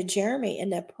praying to Jeremy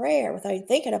in that prayer without even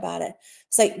thinking about it.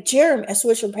 It's like, Jeremy, I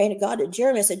switched from praying to God to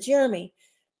Jeremy. I said, Jeremy,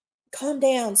 calm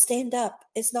down, stand up.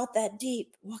 It's not that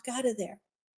deep. Walk out of there.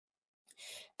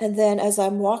 And then as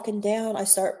I'm walking down, I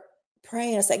start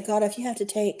praying. I said, God, if you have to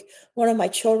take one of my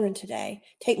children today,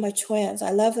 take my twins.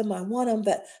 I love them. I want them,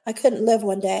 but I couldn't live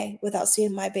one day without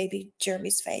seeing my baby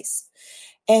Jeremy's face.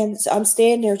 And so I'm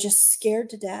standing there just scared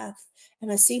to death. And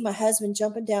I see my husband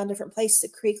jumping down different places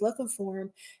of the creek looking for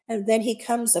him. And then he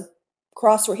comes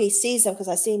across where he sees him, because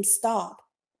I see him stop.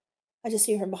 I just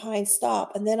see him behind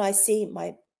stop. And then I see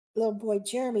my little boy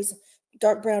Jeremy's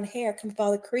dark brown hair come up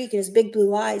out of the creek, and his big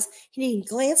blue eyes. He didn't even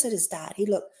glance at his dad. He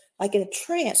looked like in a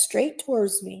trance straight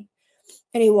towards me.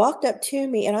 And he walked up to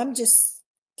me, and I'm just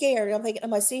scared. I'm thinking,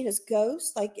 am I seeing his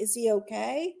ghost? Like, is he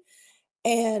okay?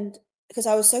 And because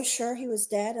I was so sure he was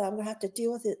dead, and I'm going to have to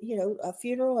deal with it, a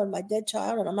funeral and my dead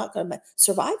child, and I'm not going to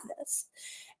survive this.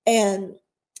 And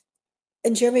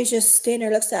Jeremy's just standing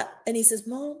there, looks up, and he says,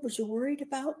 Mom, was you worried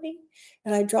about me?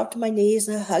 And I dropped to my knees,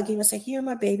 and I hugged him. I said, you're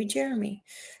my baby Jeremy.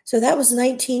 So that was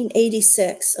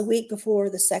 1986, a week before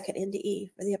the second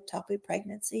NDE for the ectopic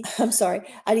pregnancy. I'm sorry.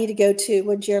 I need to go to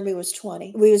when Jeremy was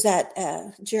 20. We was at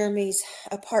Jeremy's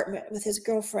apartment with his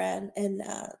girlfriend and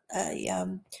a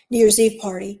New Year's Eve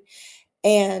party.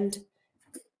 And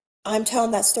I'm telling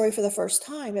that story for the first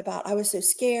time about, I was so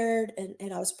scared,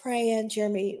 and I was praying.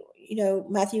 Jeremy,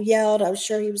 Matthew yelled. I was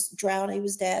sure he was drowned. He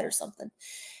was dead or something.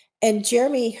 And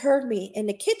Jeremy heard me in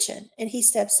the kitchen, and he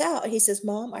steps out and he says,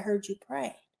 Mom, I heard you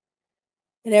pray.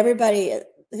 And everybody at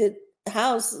the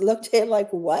house looked at him like,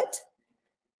 what?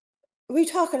 What are you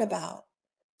talking about?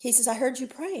 He says, I heard you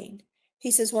praying.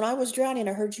 He says, when I was drowning,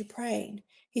 I heard you praying.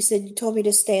 He said, you told me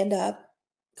to stand up,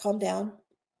 calm down.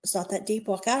 It's not that deep.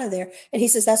 Walk out of there. And he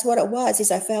says, that's what it was. He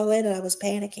said, I fell in and I was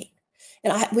panicking.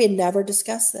 And we had never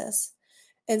discussed this.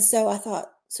 And so I thought,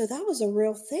 so that was a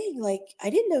real thing. Like, I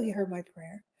didn't know he heard my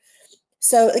prayer.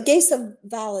 So it gave some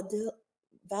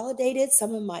validated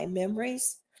some of my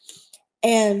memories.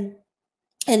 And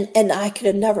I could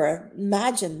have never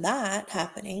imagined that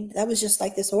happening. That was just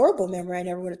like this horrible memory I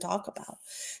never would have talked about.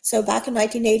 So back in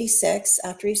 1986,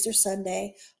 after Easter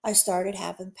Sunday, I started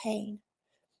having pain.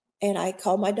 And I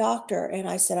called my doctor and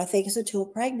I said, I think it's a dual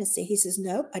pregnancy. He says,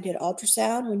 nope, I did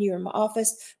ultrasound when you were in my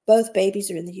office. Both babies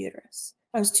are in the uterus.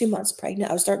 I was 2 months pregnant.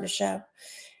 I was starting to show.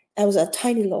 That was a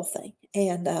tiny little thing.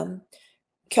 And a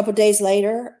couple of days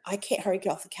later, I can't hardly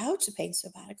get off the couch. The pain's so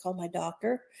bad. I called my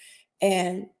doctor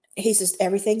and he says,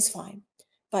 everything's fine.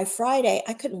 By Friday,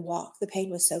 I couldn't walk. The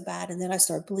pain was so bad. And then I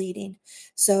started bleeding.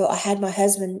 So I had my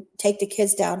husband take the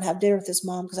kids down and have dinner with his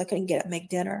mom because I couldn't get up and make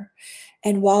dinner.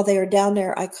 And while they were down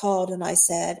there, I called and I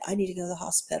said, I need to go to the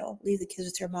hospital. Leave the kids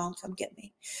with your mom. Come get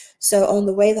me. So on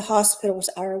the way, the hospital was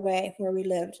our way where we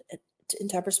lived in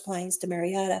Tuppers Plains to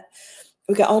Marietta.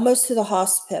 We got almost to the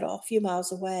hospital, a few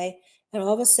miles away. And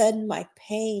all of a sudden, my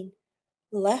pain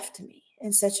left me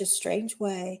in such a strange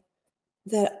way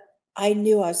that I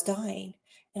knew I was dying.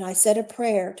 And I said a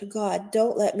prayer to God,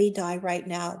 don't let me die right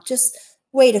now. Just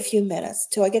wait a few minutes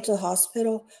till I get to the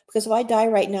hospital, because if I die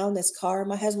right now in this car,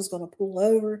 my husband's going to pull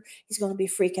over. He's going to be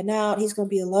freaking out. He's going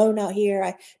to be alone out here.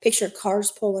 I picture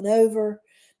cars pulling over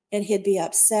and he'd be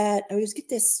upset. I just get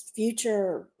this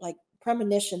future, like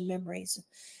premonition memories.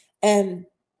 And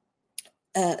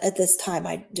at this time,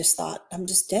 I just thought, I'm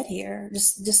just dead here.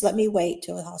 Just let me wait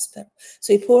till the hospital.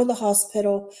 So we pull in the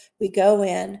hospital, we go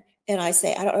in, and I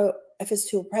say, I don't know if it's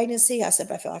to a pregnancy. I said,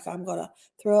 but I feel like I'm going to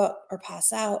throw up or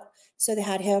pass out. So they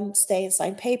had him stay and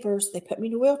sign papers. They put me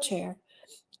in a wheelchair.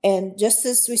 And just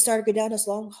as we started to go down this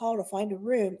long hall to find a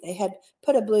room, they had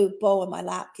put a blue bowl in my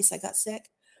lap in case I got sick.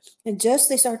 And just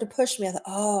they started to push me, I thought,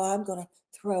 oh, I'm going to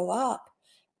throw up.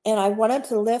 And I wanted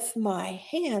to lift my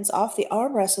hands off the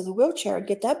armrest of the wheelchair and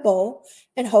get that bowl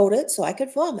and hold it so I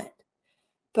could vomit.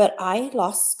 But I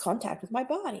lost contact with my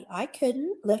body. I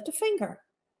couldn't lift a finger.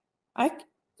 I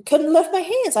couldn't lift my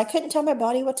hands. I couldn't tell my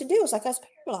body what to do. It was like I was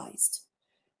paralyzed.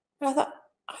 And I thought,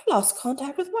 I lost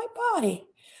contact with my body.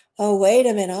 Oh, wait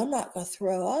a minute. I'm not going to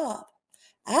throw up.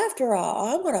 After all,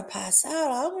 I'm going to pass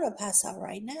out. I'm going to pass out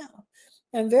right now.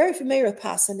 I'm very familiar with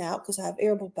passing out because I have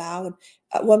irritable bowel. And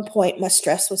at one point, my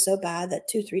stress was so bad that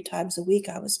 2-3 times a week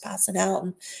I was passing out.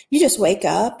 And you just wake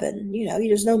up and,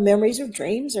 there's no memories or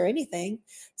dreams or anything.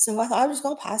 So I thought I was just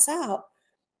going to pass out.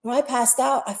 When I passed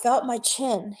out, I felt my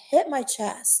chin hit my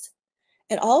chest.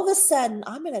 And all of a sudden,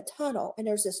 I'm in a tunnel and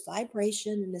there's this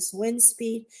vibration and this wind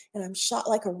speed, and I'm shot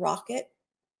like a rocket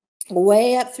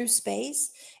way up through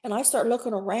space. And I start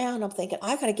looking around. I'm thinking,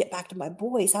 I got to get back to my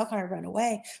boys. How can I run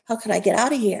away? How can I get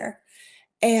out of here?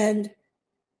 And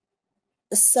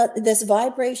this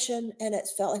vibration, and it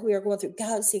felt like we were going through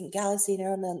galaxy and galaxy.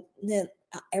 And then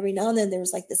every now and then there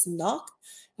was like this knock.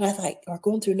 And I thought, we're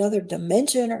going through another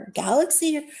dimension or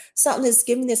galaxy or something that's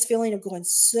giving this feeling of going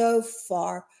so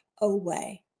far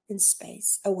away in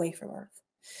space, away from Earth.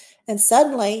 And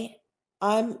suddenly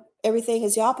everything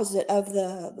is the opposite of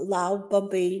the loud,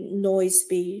 bumpy, noise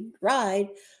speed ride.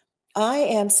 I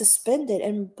am suspended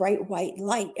in bright white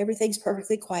light. Everything's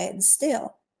perfectly quiet and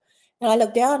still. And I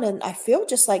look down and I feel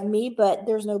just like me, but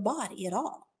there's no body at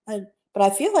all. But I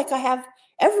feel like I have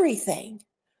everything.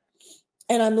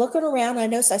 And I'm looking around, I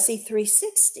notice I see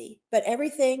 360, but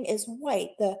everything is white.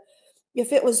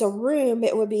 If it was a room,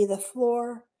 it would be the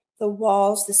floor, the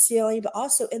walls, the ceiling, but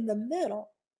also in the middle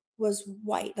was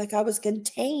white, like I was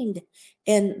contained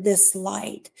in this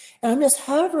light. And I'm just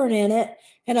hovering in it,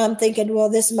 and I'm thinking, well,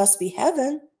 this must be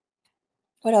heaven.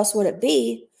 What else would it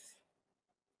be?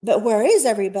 But where is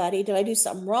everybody? Did I do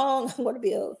something wrong? I want to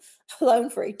be alone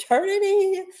for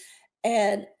eternity.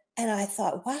 And I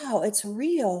thought, wow, it's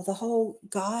real. The whole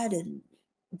God and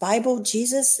Bible,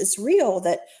 Jesus, it's real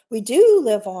that we do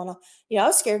live on. I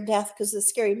was scared to death because of the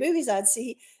scary movies I'd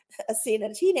seen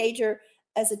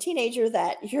as a teenager,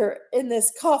 that you're in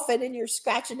this coffin and you're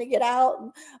scratching to get out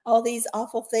and all these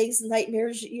awful things,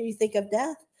 nightmares, you think of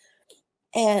death.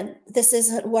 And this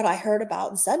isn't what I heard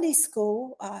about in Sunday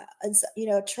school.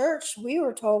 Church, we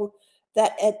were told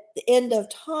that at the end of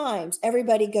times,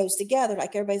 everybody goes together,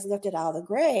 like everybody's lifted out of the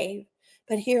grave.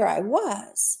 But here I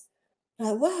was.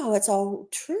 Wow, it's all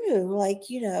true. Like,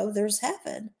 there's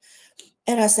heaven.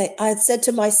 And I said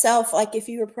to myself, like, if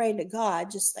you were praying to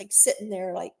God, just like sitting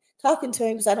there, like talking to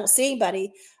him, because I don't see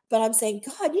anybody, but I'm saying,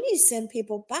 God, you need to send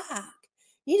people back.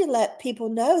 You need to let people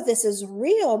know this is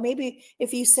real. Maybe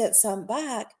if you sent some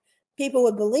back, people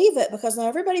would believe it, because now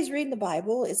everybody's reading the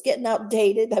Bible. It's getting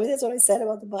outdated. I mean, that's what I said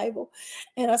about the Bible.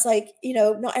 And I was like,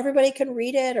 not everybody can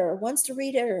read it or wants to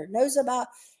read it or knows about.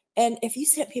 And if you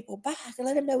sent people back and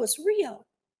let them know it's real.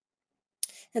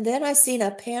 And then I seen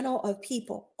a panel of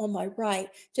people on my right,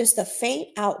 just a faint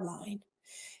outline.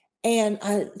 And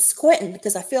I'm squinting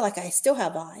because I feel like I still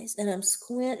have eyes, and I'm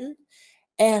squinting.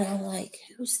 And I'm like,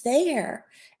 who's there?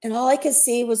 And all I could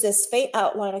see was this faint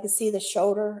outline. I could see the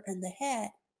shoulder and the head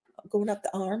going up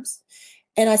the arms.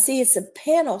 And I see it's a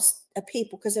panel of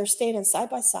people because they're standing side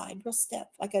by side, real stiff,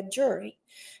 like a jury.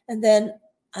 And then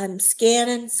I'm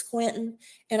scanning, squinting,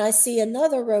 and I see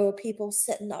another row of people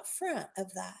sitting up front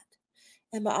of that.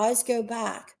 And my eyes go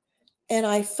back, and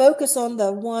I focus on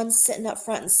the one sitting up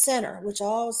front and center, which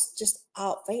all is just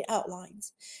faint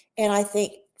outlines. And I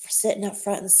think, sitting up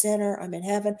front and center, I'm in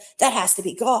heaven. That has to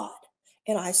be God.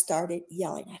 And I started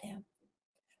yelling at him.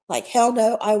 Like, hell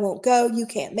no, I won't go. You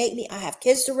can't make me. I have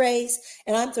kids to raise.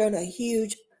 And I'm throwing a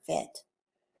huge fit.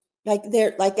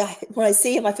 When I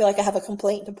see him, I feel like I have a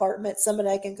complaint department, somebody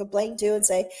I can complain to and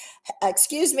say,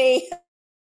 excuse me,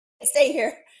 stay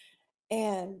here.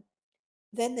 And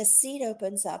then the seat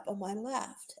opens up on my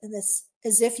left. And this,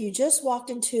 as if you just walked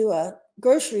into a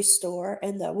grocery store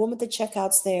and the woman at the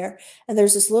checkout's there. And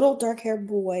there's this little dark-haired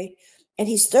boy, and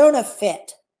he's thrown a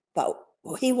fit, but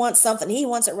he wants something. He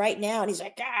wants it right now. And he's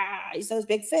like, he's throws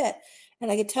big fit.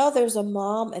 And I could tell there's a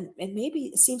mom, and maybe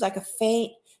it seems like a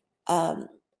faint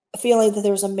feeling that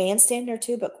there was a man standing there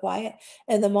too, but quiet.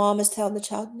 And the mom is telling the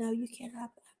child, no, you can't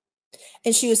have that.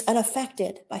 And she was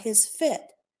unaffected by his fit.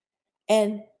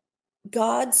 And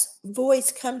God's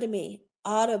voice come to me,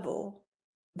 audible,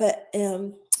 but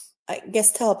I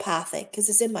guess telepathic, because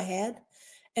it's in my head.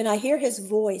 And I hear his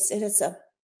voice, and it's a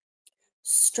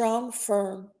strong,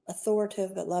 firm,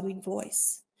 authoritative, but loving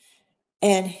voice.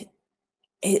 And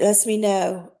it lets me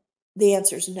know the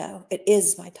answer is no. It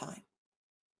is my time.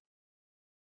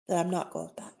 That I'm not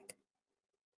going back.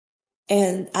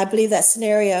 And I believe that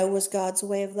scenario was God's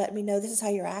way of letting me know this is how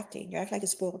you're acting. You're acting like a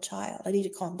spoiled child. I need to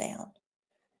calm down.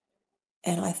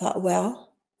 And I thought,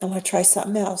 well, I'm going to try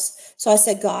something else. So I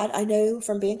said, God, I know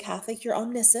from being Catholic, you're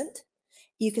omniscient.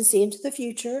 You can see into the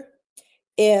future.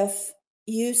 If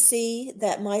you see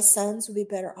that my sons would be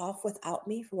better off without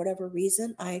me for whatever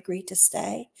reason, I agree to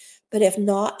stay. But if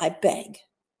not, I beg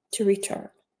to return.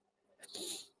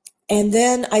 And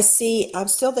then I see, I'm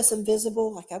still this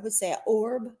invisible, like I would say an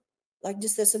orb, like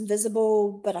just this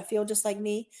invisible, but I feel just like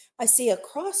me. I see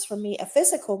across from me, a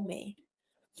physical me.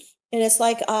 And it's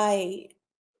like I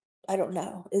don't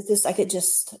know, it's just like it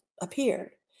just appeared.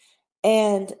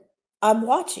 And I'm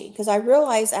watching because I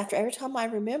realize after every time I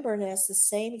remember, and it's the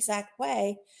same exact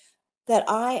way, that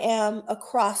I am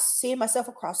seeing myself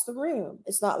across the room.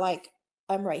 It's not like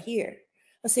I'm right here.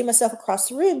 I see myself across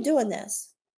the room doing this.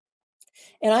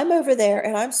 And I'm over there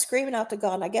and I'm screaming out to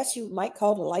God. And I guess you might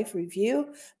call it a life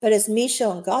review, but it's me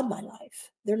showing God my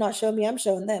life. They're not showing me, I'm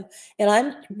showing them. And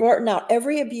I'm blurting out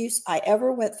every abuse I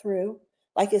ever went through,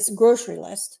 like it's a grocery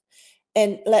list,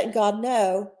 and letting God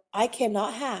know I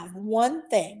cannot have one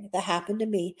thing that happened to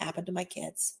me happen to my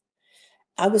kids.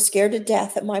 I was scared to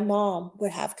death that my mom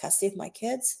would have custody of my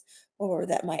kids, or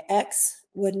that my ex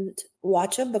wouldn't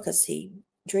watch them because he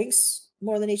drinks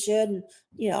more than he should. And,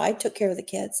 I took care of the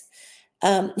kids.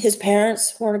 His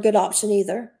parents weren't a good option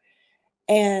either.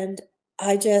 And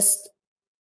I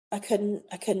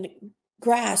couldn't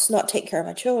grasp not take care of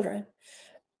my children.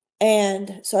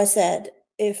 And so I said,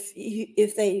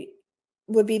 if they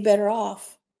would be better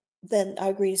off, then I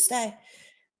agree to stay.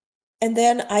 And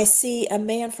then I see a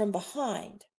man from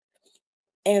behind,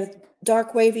 and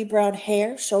dark wavy brown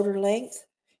hair, shoulder length.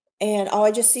 And all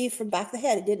I just see from back of the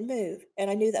head, it didn't move. And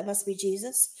I knew that must be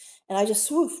Jesus. And I just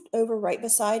swooped over right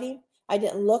beside him. I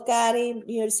didn't look at him,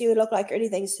 to see what he looked like or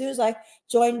anything. As soon as I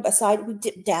joined beside, we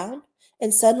dipped down,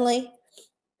 and suddenly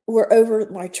we're over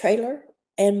my trailer,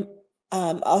 and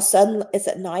all of a sudden it's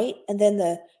at night, and then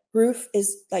the roof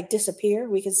is like disappear.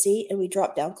 We can see, and we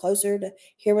drop down closer to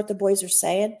hear what the boys are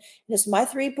saying. And it's my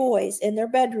 3 boys in their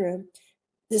bedroom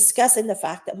discussing the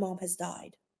fact that mom has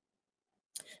died.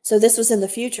 So this was in the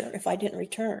future if I didn't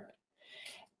return.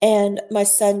 And my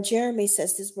son Jeremy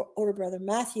says to his older brother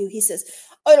Matthew, he says,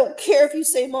 I don't care if you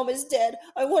say mom is dead.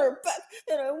 I want her back,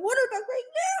 and I want her back right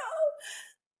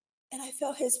now. And I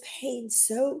felt his pain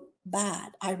so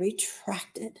bad, I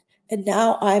retracted. And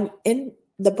now I'm in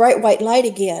the bright white light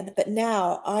again, but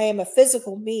now I am a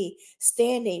physical me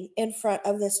standing in front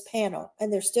of this panel.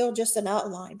 And they're still just an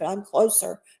outline, but I'm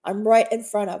closer. I'm right in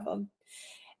front of them.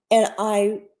 And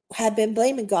I had been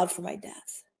blaming God for my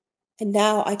death. And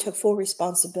now I took full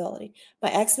responsibility.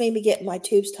 My ex made me get my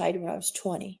tubes tied when I was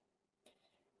 20.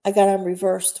 I got them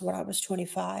reversed when I was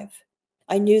 25.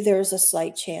 I knew there was a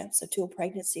slight chance of dual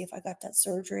pregnancy if I got that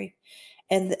surgery,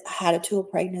 and had a dual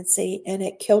pregnancy, and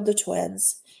it killed the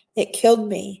twins. It killed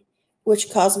me, which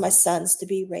caused my sons to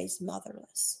be raised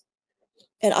motherless.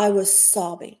 And I was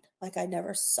sobbing like I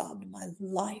never sobbed in my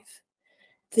life.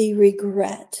 The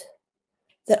regret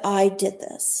that I did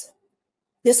this.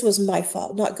 This was my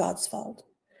fault, not God's fault.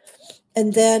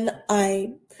 And then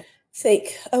I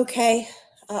think, okay,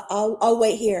 I'll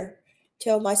wait here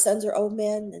till my sons are old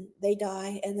men and they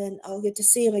die, and then I'll get to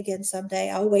see them again someday.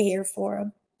 I'll wait here for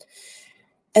them.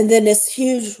 And then this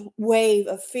huge wave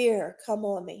of fear come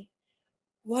on me.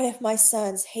 What if my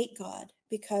sons hate God?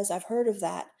 Because I've heard of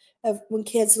that. Of when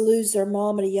kids lose their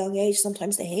mom at a young age,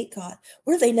 sometimes they hate God.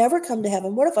 What if they never come to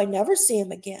heaven? What if I never see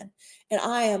him again? And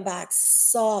I am back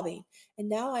sobbing. And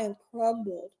now I am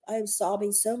crumbled. I am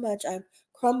sobbing so much. I'm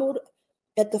crumbled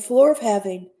at the floor of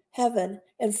heaven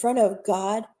in front of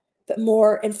God, but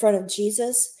more in front of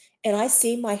Jesus. And I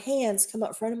see my hands come up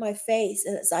in front of my face.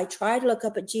 And as I try to look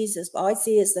up at Jesus, all I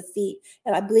see is the feet.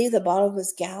 And I believe the bottom of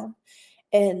his gown.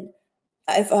 And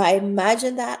if I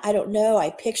imagine that, I don't know. I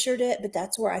pictured it, but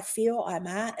that's where I feel I'm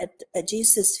at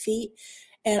Jesus' feet.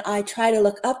 And I try to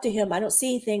look up to him. I don't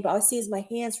see anything, but all I see is my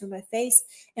hands from my face.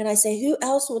 And I say, who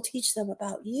else will teach them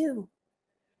about you?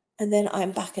 And then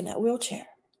I'm back in that wheelchair.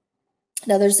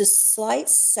 Now, there's this slight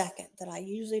second that I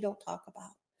usually don't talk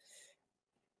about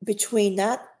between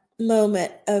that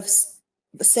moment of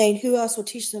saying, who else will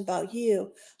teach them about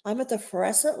you? I'm at the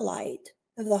fluorescent light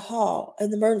of the hall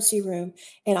in the emergency room,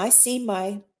 and I see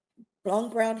my long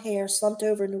brown hair slumped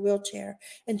over in the wheelchair,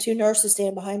 and two nurses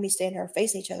standing behind me, standing there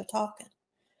facing each other talking.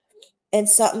 And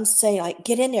something's saying, like,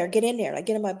 get in there, get in there. And I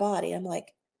get in my body. I'm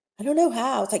like, I don't know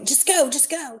how. It's like, just go, just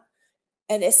go.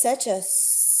 And it's such a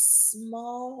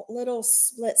small little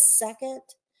split second.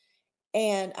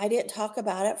 And I didn't talk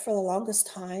about it for the longest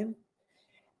time.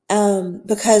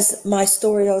 Because my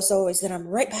story was always that I'm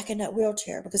right back in that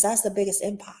wheelchair, because that's the biggest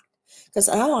impact. Because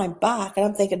now I'm back and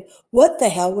I'm thinking, what the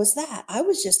hell was that? I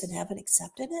was just in heaven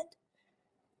accepting it.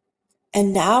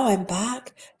 And now I'm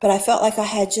back, but I felt like I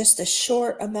had just a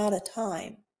short amount of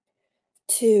time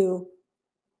to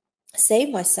save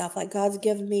myself. Like God's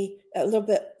given me a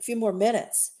few more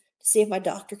minutes to see if my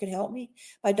doctor can help me.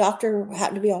 My doctor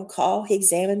happened to be on call. He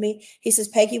examined me. He says,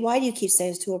 Peggy, why do you keep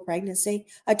saying it's 2 pregnancy?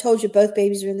 I told you both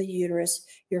babies are in the uterus.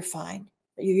 You're fine.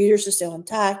 Your uterus is still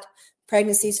intact.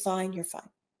 Pregnancy's fine. You're fine.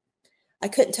 I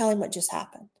couldn't tell him what just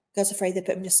happened. I was afraid they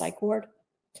put me in a psych ward.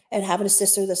 And having a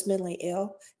sister that's mentally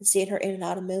ill and seeing her in and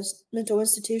out of mental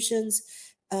institutions.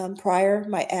 Prior,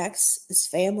 my ex, his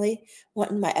family,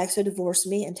 wanting my ex to divorce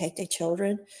me and take their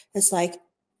children. It's like,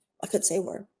 I couldn't say a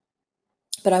word.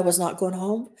 But I was not going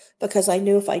home, because I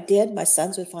knew if I did, my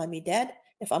sons would find me dead.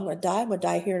 If I'm going to die, I'm going to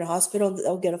die here in a hospital, and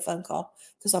they'll get a phone call,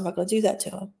 because I'm not going to do that to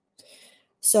them.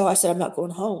 So I said, I'm not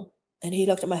going home. And he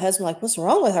looked at my husband like, what's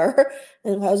wrong with her?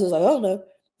 And my husband was like, oh, no.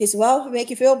 He said, well, it'll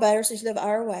make you feel better since you live an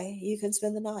hour away. You can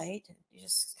spend the night. And he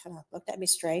just kind of looked at me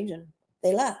strange, and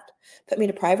they left. Put me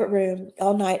in a private room.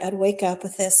 All night I'd wake up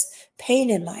with this pain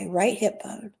in my right hip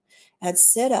bone. I'd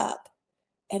sit up,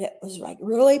 and it was like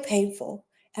really painful.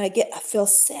 And I feel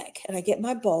sick, and I get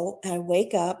my bowl, and I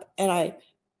wake up, and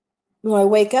when I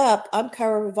wake up, I'm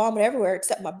covered with vomit everywhere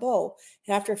except my bowl.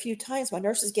 And after a few times, my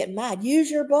nurse is getting mad.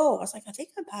 Use your bowl. I was like, I think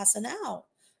I'm passing out.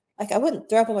 Like, I wouldn't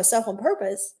throw up on myself on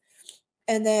purpose.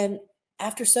 And then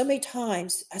after so many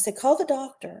times, I said, call the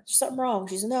doctor. There's something wrong.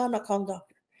 She said, no, I'm not calling the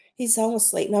doctor. He's home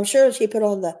asleep. And I'm sure she put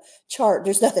on the chart,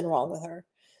 there's nothing wrong with her.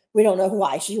 We don't know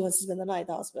why she wants to spend the night at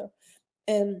the hospital.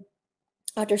 And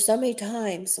after so many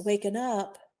times waking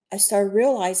up, I started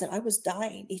realizing I was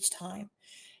dying each time.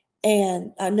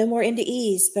 And no more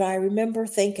NDEs, but I remember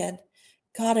thinking,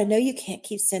 God, I know you can't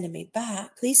keep sending me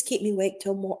back. Please keep me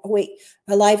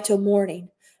alive till morning.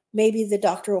 Maybe the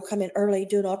doctor will come in early,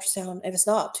 do an ultrasound. If it's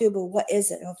not tubal, what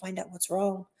is it? I'll find out what's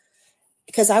wrong.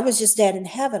 Because I was just dead in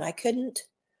heaven. I couldn't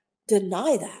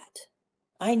deny that.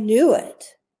 I knew it.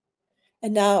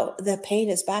 And now the pain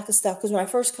is back and stuff. Because when I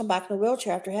first come back in a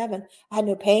wheelchair after heaven, I had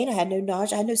no pain. I had no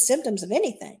nausea. I had no symptoms of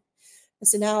anything. And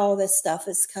so now all this stuff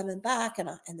is coming back, and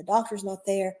the doctor's not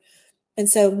there. And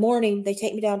so morning, they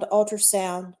take me down to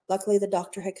ultrasound. Luckily, the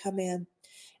doctor had come in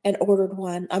and ordered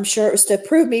one. I'm sure it was to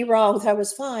prove me wrong that I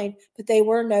was fine, but they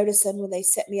were noticing when they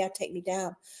set me out, take me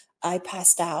down, I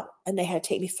passed out, and they had to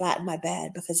take me flat in my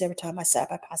bed, because every time I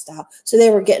sat up, I passed out. So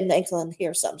they were getting the inkling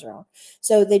here something's wrong.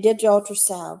 So they did the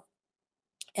ultrasound,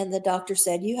 and the doctor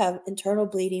said, you have internal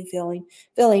bleeding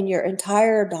filling your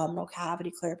entire abdominal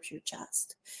cavity clear up to your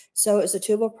chest. So it was a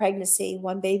tubal pregnancy.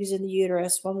 One baby's in the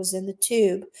uterus, one was in the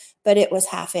tube, but it was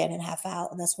half in and half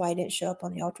out. And that's why I didn't show up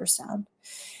on the ultrasound.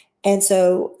 And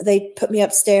so they put me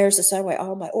upstairs to send away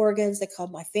all my organs. They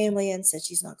called my family in, said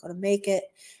she's not going to make it.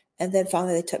 And then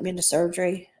finally they took me into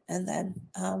surgery. And then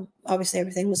obviously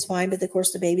everything was fine. But of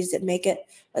course the babies didn't make it.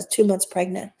 I was 2 months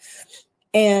pregnant.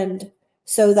 And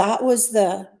so that was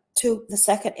the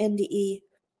second NDE.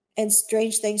 And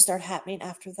strange things started happening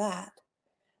after that.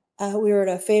 We were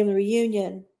at a family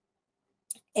reunion,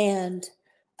 and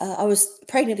I was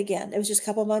pregnant again. It was just a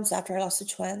couple months after I lost the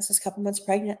twins. I was a couple months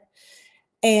pregnant.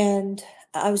 And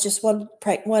I was just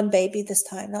one baby this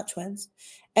time, not twins.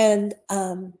 And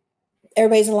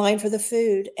everybody's in line for the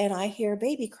food, and I hear a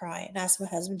baby crying. And I asked my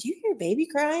husband, do you hear a baby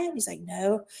crying? He's like,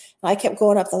 no. And I kept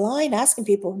going up the line asking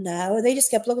people, no. They just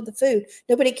kept looking at the food.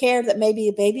 Nobody cared that maybe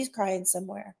a baby's crying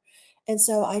somewhere. And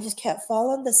so I just kept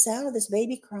following the sound of this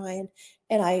baby crying,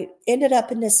 and I ended up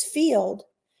in this field,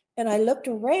 and I looked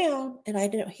around, and I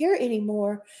didn't hear it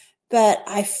anymore. But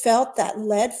I felt that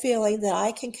lead feeling that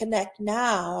I can connect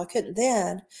now, I couldn't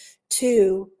then,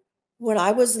 to when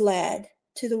I was led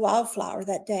to the wildflower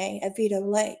that day at Vito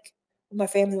Lake. My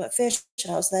family went fishing.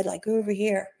 I was led, like, go over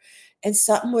here. And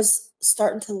something was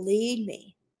starting to lead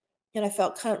me And I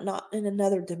felt kind of not in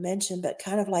another dimension, but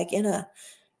kind of like in a,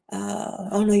 I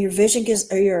don't know, your vision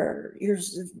gets, or your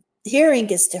hearing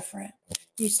gets different.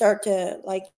 You start to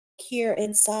like hear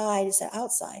inside instead of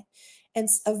outside. And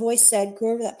a voice said, go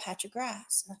over to that patch of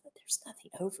grass. And I thought, there's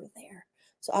nothing over there.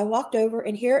 So I walked over,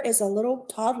 and here is a little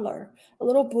toddler, a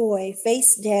little boy,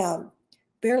 face down,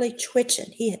 barely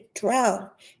twitching. He had drowned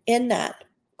in that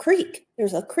creek.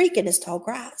 There's a creek in his tall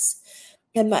grass.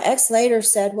 And my ex later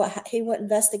said, well, he went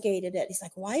and investigated it. He's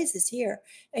like, why is this here?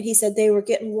 And he said they were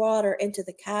getting water into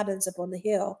the cabins up on the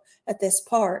hill at this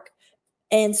park.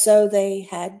 And so they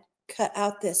had cut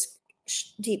out this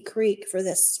deep creek for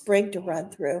this spring to run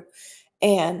through.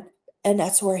 And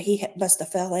that's where he must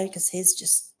have fell in, because he's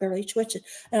just barely twitching.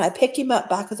 And I picked him up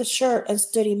back of the shirt and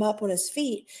stood him up on his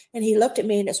feet. And he looked at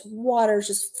me, and his water's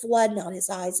just flooding on his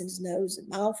eyes and his nose and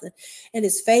mouth and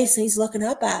his face. And he's looking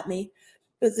up at me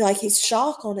with like he's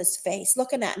shock on his face,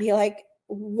 looking at me like,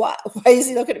 what? Why is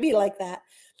he looking at me like that?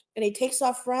 And he takes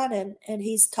off running, and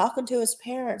he's talking to his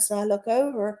parents. And I look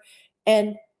over,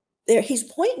 and he's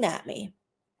pointing at me.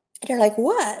 And they're like,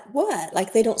 what?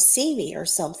 Like they don't see me or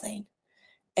something.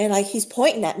 And like he's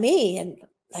pointing at me, and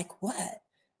like, what?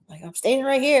 Like, I'm standing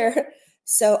right here.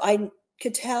 So I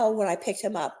could tell when I picked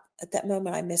him up at that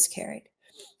moment I miscarried.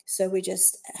 So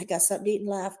I got something to eat and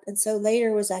left. And so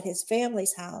later was at his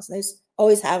family's house. They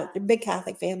always have a big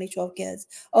Catholic family, 12 kids,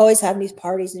 always having these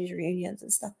parties and these reunions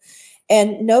and stuff.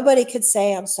 And nobody could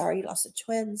say, I'm sorry you lost the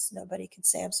twins. Nobody could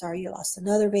say, I'm sorry you lost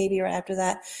another baby right after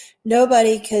that.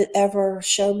 Nobody could ever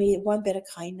show me one bit of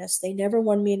kindness. They never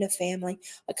wanted me in a family.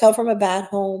 I come from a bad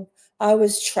home. I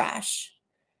was trash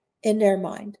in their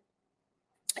mind.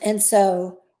 And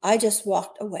so I just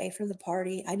walked away from the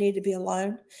party. I needed to be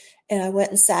alone. And I went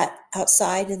and sat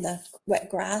outside in the wet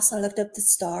grass. I looked up the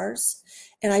stars,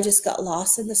 and I just got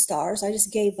lost in the stars. I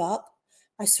just gave up.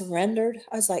 I surrendered.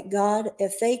 I was like, God,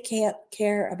 if they can't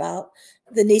care about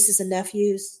the nieces and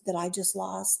nephews that I just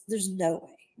lost, there's no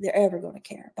way they're ever going to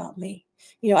care about me.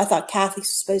 You know, I thought Catholics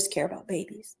were supposed to care about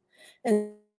babies,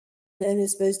 and they're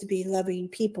supposed to be loving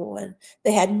people, and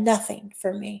they had nothing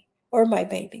for me or my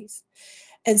babies.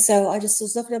 And so I just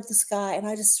was looking up the sky, and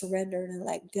I just surrendered and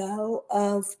let go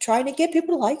of trying to get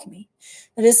people to like me.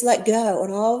 I just let go.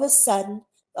 And all of a sudden,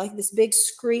 like this big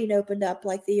screen opened up,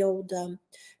 like the old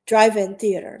drive-in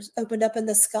theaters opened up in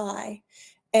the sky.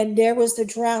 And there was the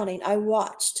drowning. I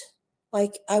watched,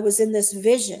 like I was in this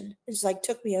vision. It just like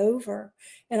took me over.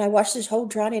 And I watched this whole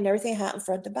drowning, and everything happened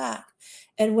front to back.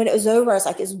 And when it was over, I was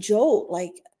like, it's jolt.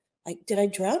 Like, did I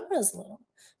drown when I was little?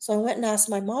 So I went and asked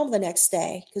my mom the next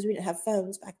day, because we didn't have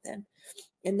phones back then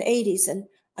in the 80s. And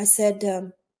I said,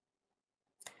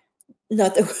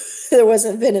 not that there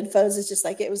wasn't invented phones. It's just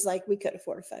like, it was like we couldn't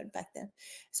afford a phone back then.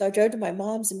 So I drove to my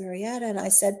mom's in Marietta, and I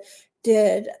said,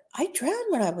 did I drown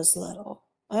when I was little?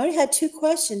 I only had 2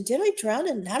 questions. Did I drown,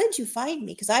 and how did you find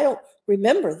me? Because I don't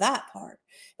remember that part.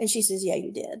 And she says, yeah,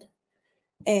 you did.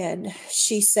 And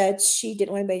she said she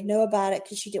didn't want anybody to know about it,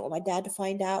 because she didn't want my dad to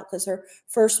find out, because her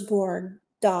firstborn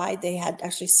died. They had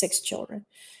actually 6 children,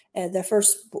 and the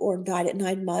firstborn died at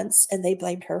 9 months, and they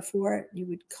blamed her for it. You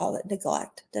would call it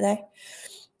neglect today.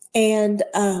 And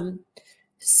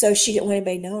so she didn't want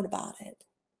anybody knowing about it.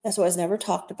 That's why it was never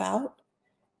talked about.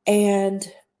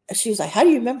 And she was like, how do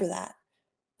you remember that?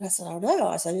 And I said, I don't know.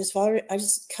 I said, I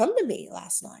just come to me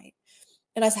last night.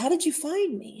 And I said, how did you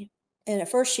find me? And at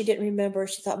first she didn't remember.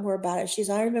 She thought more about it. She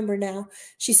said, I remember now.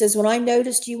 She says, when I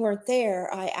noticed you weren't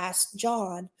there, I asked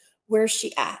John, where's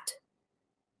she at?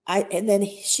 And then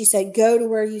she said, go to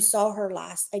where you saw her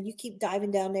last, and you keep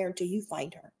diving down there until you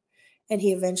find her. And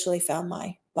he eventually found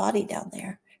my body down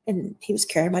there, and he was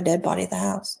carrying my dead body at the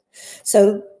house.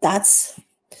 So that's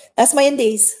my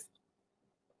NDEs.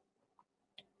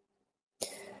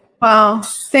 Wow.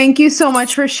 Thank you so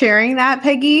much for sharing that,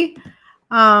 Peggy.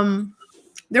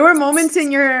 There were moments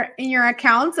in your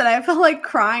accounts that I felt like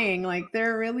crying. Like,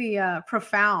 they're really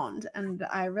profound, and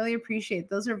I really appreciate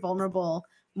those are vulnerable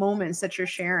moments that you're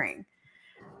sharing.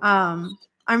 I'm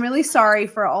really sorry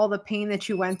for all the pain that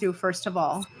you went through. First of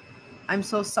all, I'm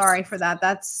so sorry for that.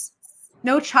 That's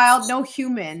no child, no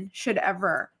human should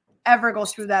ever go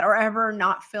through that, or ever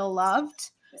not feel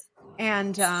loved.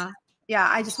 And yeah,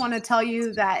 I just want to tell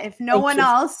you that if no one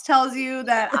else tells you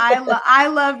that I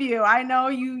love you, I know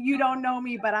you don't know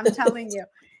me, but I'm telling you,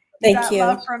 you got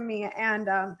love from me. And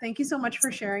thank you so much for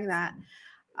sharing that.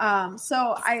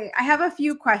 So I have a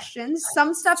few questions.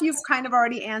 Some stuff you've kind of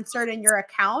already answered in your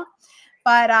account,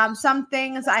 but some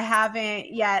things I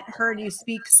haven't yet heard you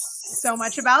speak so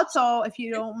much about. So if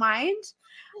you don't mind,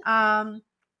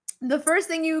 the first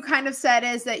thing you kind of said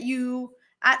is that you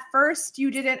at first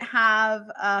you didn't have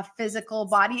a physical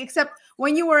body, except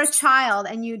when you were a child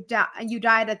and you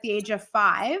died at the age of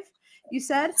 5, you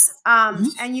said,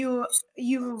 and you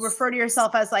refer to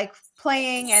yourself as like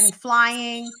playing and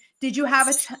flying. Did you have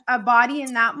a body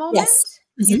in that moment? Yes.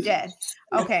 You did.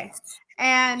 Okay.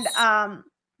 And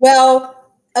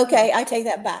well, okay, I take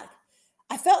that back.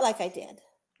 I felt like I did.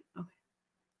 Okay.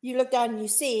 You look down and you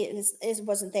see it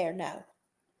wasn't there. No,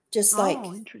 just like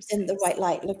in the white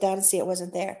light, look down and see it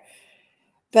wasn't there.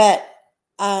 But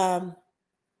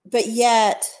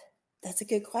yet, that's a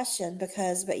good question,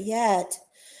 because but yet,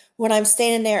 when I'm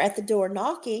standing there at the door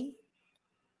knocking,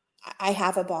 I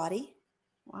have a body.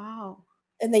 Wow.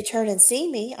 And they turn and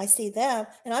see me. I see them,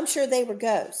 and I'm sure they were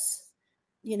ghosts.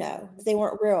 They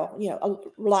weren't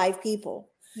real, live people.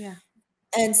 Yeah.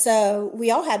 And so we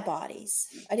all had bodies.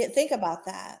 I didn't think about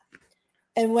that.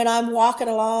 And when I'm walking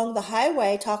along the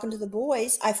highway talking to the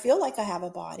boys, I feel like I have a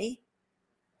body.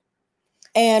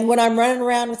 And when I'm running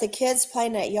around with the kids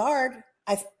playing that yard,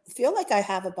 I feel like I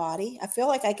have a body. I feel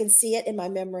like I can see it in my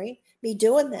memory, me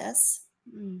doing this.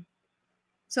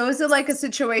 So is it like a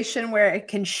situation where it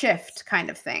can shift kind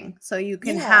of thing? So you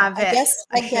can have it.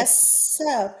 I guess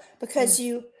so. Because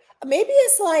maybe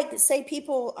it's like, say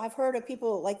I've heard of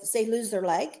people like say lose their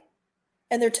leg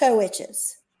and their toe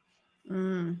itches.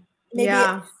 Maybe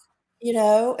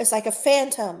it's like a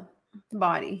phantom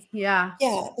body. Yeah.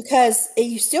 Yeah, because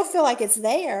you still feel like it's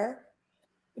there.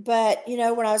 But,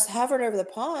 when I was hovering over the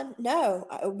pond, no,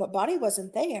 my body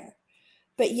wasn't there.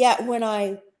 But yet when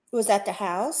I was at the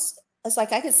house, it's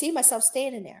like I could see myself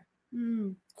standing there,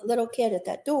 a little kid at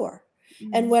that door.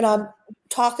 And when I'm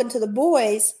talking to the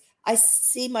boys, I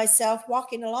see myself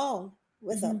walking along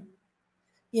with them,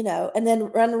 and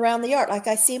then run around the yard. Like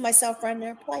I see myself running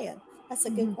there playing. That's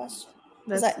a good question.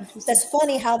 That's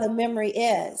funny how the memory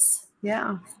is.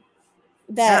 Yeah.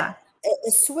 That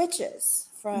it switches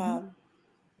from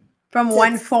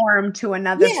one form to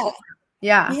another form.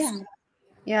 Yeah. Yeah.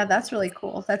 Yeah, that's really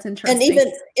cool. That's interesting. And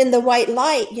even in the white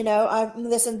light, I'm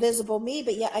this invisible me,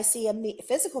 but yet I see a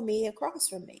physical me across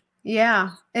from me.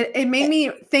 Yeah. It made me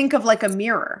think of like a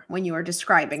mirror when you were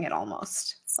describing it,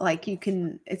 almost. Like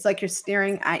it's like you're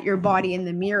staring at your body in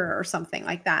the mirror or something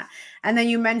like that. And then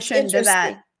you mentioned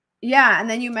that. Yeah. And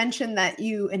then you mentioned that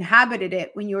you inhabited it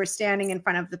when you were standing in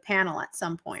front of the panel at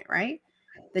some point, right?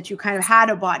 That you kind of had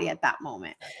a body at that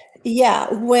moment.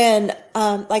 Yeah. When,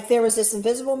 like there was this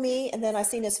invisible me, and then I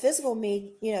seen this physical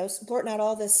me, blurting out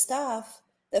all this stuff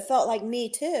that felt like me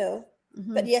too.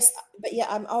 But yeah,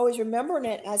 I'm always remembering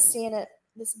it as seeing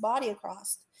this body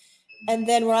across. And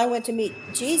then when I went to meet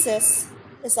Jesus,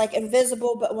 it's like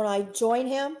invisible, but when I join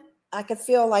him, I could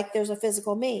feel like there's a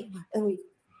physical me, and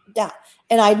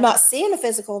I'm not seeing a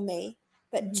physical me,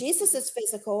 but Jesus is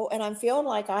physical, and I'm feeling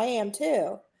like I am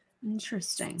too.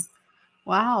 Interesting.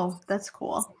 Wow, that's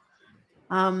cool.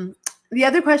 The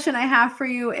other question I have for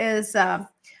you is,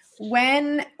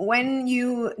 when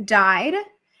you died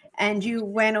and you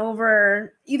went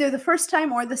over either the first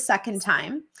time or the second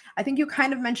time, I think you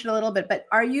kind of mentioned a little bit, but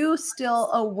are you still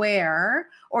aware,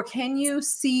 or can you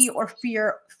see or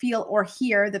feel or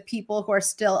hear the people who are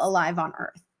still alive on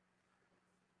Earth?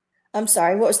 I'm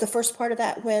sorry, what was the first part of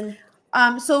that?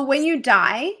 So when you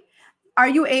die, are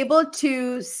you able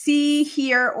to see,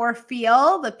 hear, or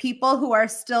feel the people who are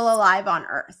still alive on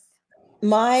Earth?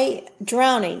 My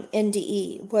drowning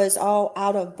NDE was all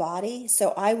out of body.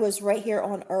 So I was right here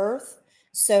on Earth.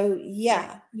 So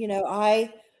yeah,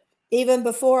 even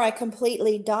before I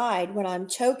completely died, when I'm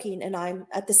choking and I'm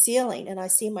at the ceiling and I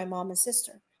see my mom and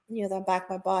sister, I'm back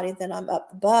my body, then I'm up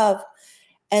above.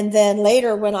 And then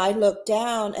later when I look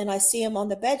down and I see them on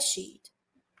the bed sheet.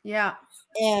 Yeah.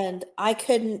 And I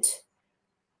couldn't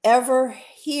ever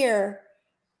hear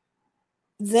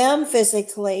them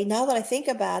physically, now that I think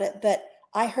about it, but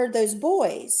I heard those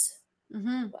boys.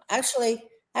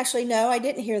 Actually, no, I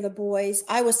didn't hear the boys.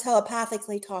 I was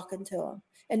telepathically talking to them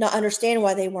and not understanding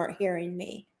why they weren't hearing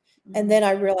me. And then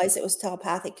I realized it was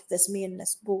telepathic, this me and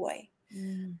this boy.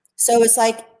 So it's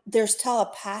like there's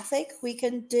telepathic we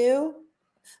can do,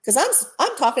 because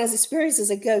I'm talking as experience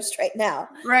as a ghost right now.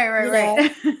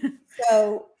 Right.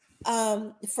 So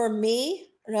for me,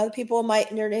 and other people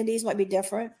their NDEs might be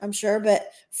different, I'm sure,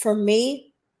 but for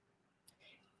me,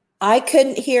 I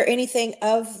couldn't hear anything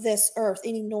of this earth,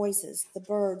 any noises, the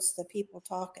birds, the people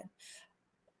talking.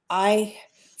 I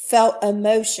felt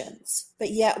emotions,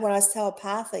 but yet when I was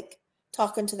telepathic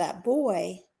talking to that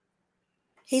boy,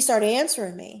 he started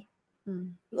answering me.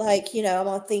 Like,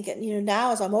 I'm thinking,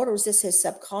 now as I'm older, was this his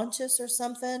subconscious or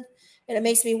something? And it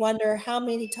makes me wonder how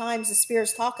many times the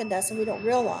Spirit's talking to us and we don't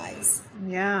realize.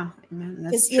 Yeah,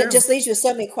 that's Because it true. just leaves you with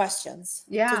so many questions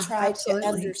Yeah, to try absolutely. to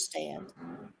understand.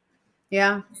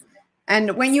 Yeah.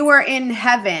 And when you were in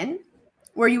heaven,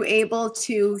 were you able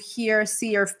to hear,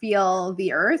 see, or feel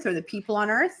the earth or the people on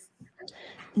earth?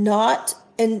 Not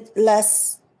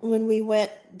unless when we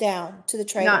went down to the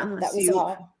Not trailer. unless That was you,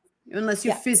 all.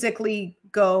 Yeah. physically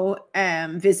go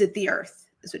visit the earth,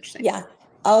 is what you're saying. Yeah.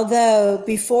 Although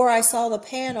before I saw the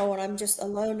panel and I'm just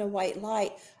alone in a white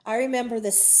light, I remember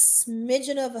this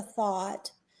smidgen of a thought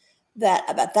that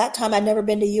about that time I'd never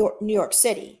been to New York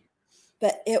City,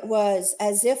 but it was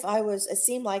as if it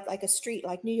seemed like a street,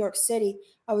 like New York City.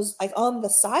 I was like on the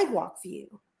sidewalk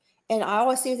view. And I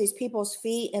always see these people's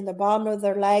feet and the bottom of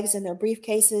their legs and their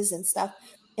briefcases and stuff.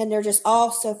 And they're just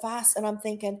all so fast. And I'm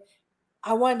thinking,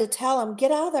 I wanted to tell them,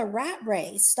 get out of the rat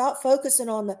race. Stop focusing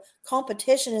on the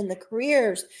competition and the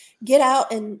careers. Get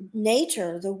out in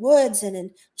nature, the woods, and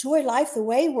enjoy life the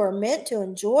way we're meant to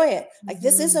enjoy it. Like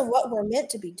this isn't what we're meant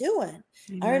to be doing.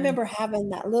 Amen. I remember having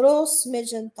that little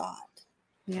smidgen thought.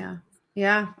 Yeah.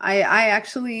 Yeah.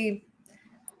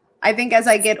 I think as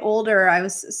I get older, I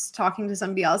was talking to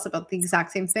somebody else about the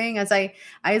exact same thing. As I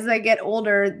get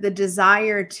older, the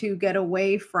desire to get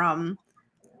away from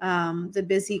the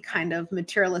busy kind of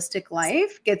materialistic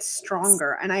life gets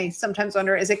stronger. And I sometimes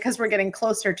wonder, is it because we're getting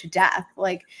closer to death?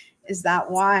 Like, is that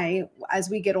why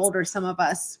as we get older, some of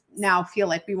us now feel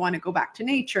like we want to go back to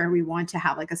nature? We want to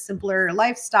have like a simpler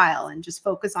lifestyle and just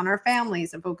focus on our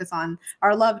families and focus on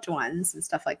our loved ones and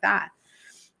stuff like that.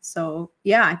 So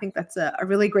yeah, I think that's a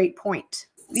really great point.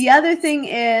 The other thing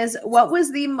is, what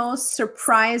was the most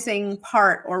surprising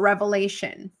part or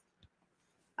revelation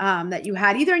that you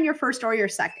had either in your first or your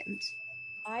second?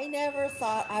 I never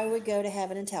thought I would go to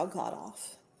heaven and tell God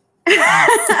off.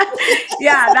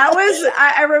 Yeah, that was,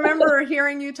 I remember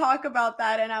hearing you talk about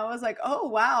that and I was like, oh,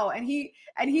 wow. And he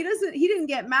didn't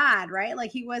get mad, right? Like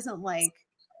he wasn't like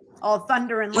all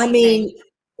thunder and lightning. I mean,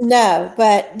 no,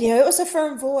 but it was a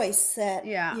firm voice that,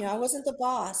 Yeah. I wasn't the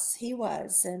boss, he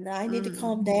was, and I need to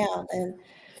calm down and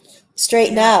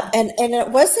straighten up. And it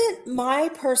wasn't my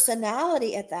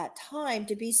personality at that time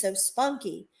to be so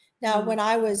spunky. Now, when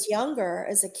I was younger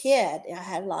as a kid, I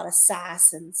had a lot of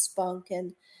sass and spunk,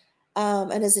 and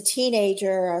as a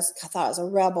teenager, I thought I was a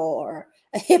rebel or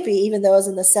a hippie, even though I was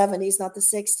in the 70s, not the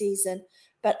 60s.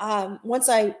 But once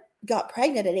I got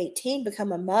pregnant at 18,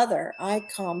 become a mother, I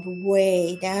calmed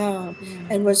way down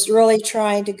and was really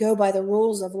trying to go by the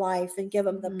rules of life and give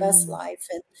them the best life.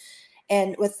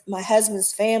 And with my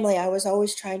husband's family, I was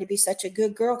always trying to be such a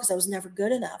good girl because I was never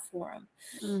good enough for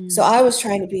them. So I was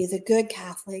trying to be the good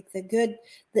Catholic, the good.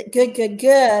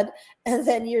 And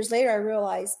then years later, I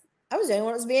realized I was the only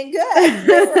one that was being good.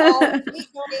 They were all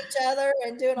beating on each other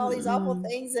and doing all these awful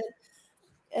things.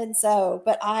 And so,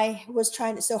 but I was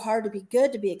trying so hard to be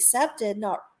good, to be accepted,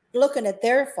 not looking at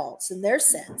their faults and their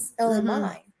sins, only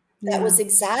mine. That was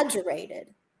exaggerated.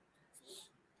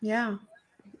 Yeah.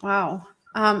 Wow.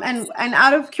 And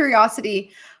out of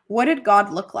curiosity, what did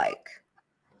God look like?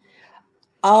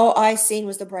 All I seen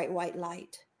was the bright white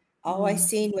light. All I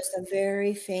seen was the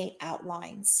very faint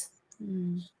outlines.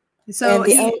 So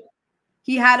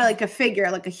he had like a figure,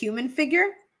 like a human figure?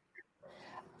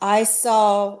 I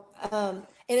saw, and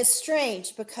it's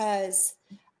strange because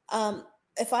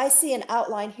if I see an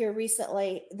outline here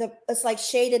recently, it's like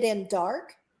shaded in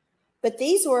dark, but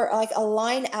these were like a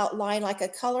line outline, like a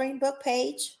coloring book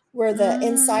page where the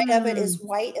inside of it is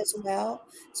white as well.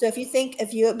 So if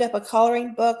you opened up a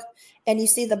coloring book and you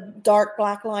see the dark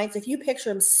black lines, if you picture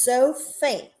them so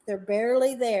faint, they're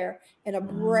barely there in a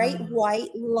bright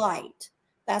white light,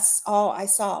 that's all I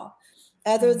saw.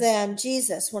 Other than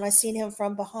Jesus, when I seen him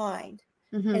from behind,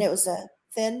 and it was a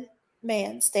thin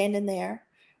man standing there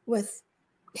with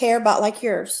hair about like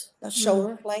yours, a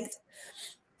shoulder length,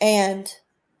 and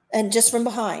just from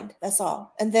behind, that's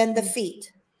all. And then the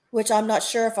feet, which I'm not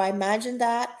sure if I imagined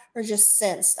that or just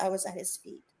sensed I was at his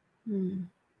feet.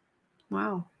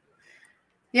 Wow.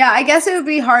 Yeah, I guess it would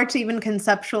be hard to even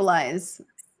conceptualize,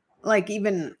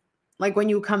 even when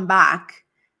you come back,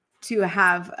 to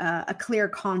have a clear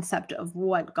concept of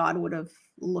what God would have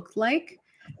looked like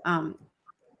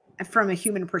from a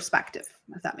human perspective,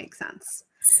 if that makes sense.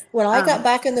 When I got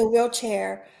back in the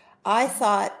wheelchair, I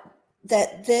thought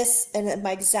that this, and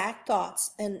my exact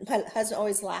thoughts, and my husband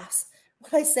always laughs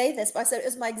when I say this, but I said it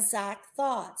was my exact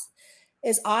thoughts,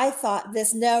 is I thought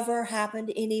this never happened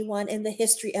to anyone in the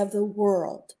history of the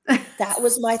world. That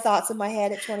was my thoughts in my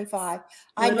head at 25.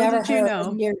 I never heard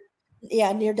of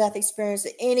near-death experience,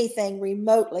 anything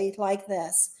remotely like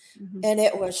this. And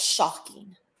it was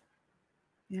shocking.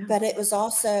 but it was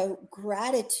also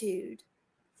gratitude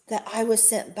that I was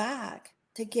sent back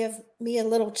to give me a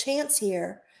little chance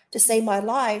here to save my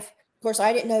life. Of course,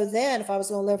 I didn't know then if I was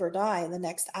going to live or die in the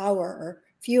next hour or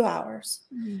few hours.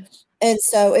 And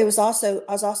so I was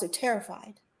also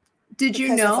terrified. Did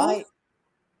you know?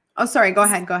 Oh, sorry. Go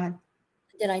ahead. Go ahead.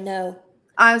 Did I know?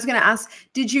 I was going to ask,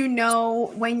 did you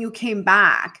know when you came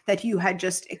back that you had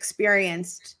just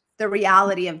experienced the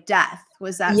reality of death?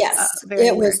 Was that? Yes,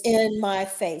 it was in my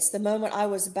face. The moment I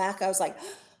was back, I was like,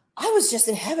 I was just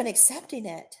in heaven accepting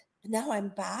it. And now I'm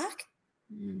back.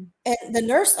 And the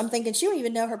nurse, I'm thinking, she don't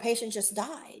even know her patient just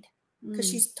died because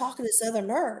she's talking to this other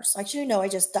nurse. Like, she didn't know I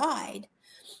just died.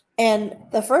 And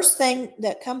the first thing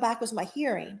that come back was my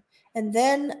hearing. And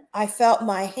then I felt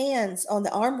my hands on the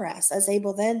armrest. I was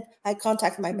able, then I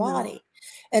contacted my body.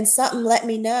 And something let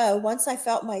me know, once I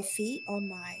felt my feet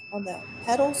on the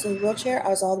pedals of the wheelchair, I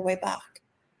was all the way back.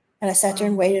 And I sat there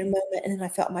and waited a moment, and then I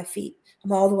felt my feet.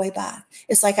 I'm all the way back.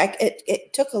 It's like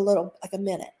it took like a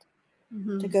minute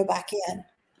to go back in.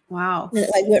 Wow. And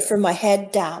it went from my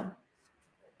head down.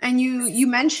 And you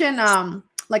mentioned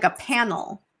like a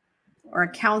panel or a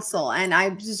council. And I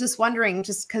was just wondering,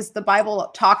 just because the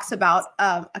Bible talks about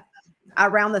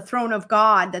around the throne of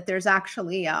God, that there's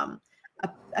actually a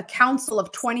council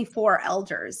of 24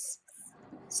 elders.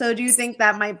 So do you think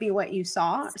that might be what you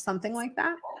saw or something like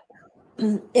that?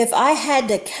 If I had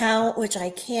to count, which I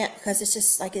can't because it's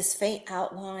just like this faint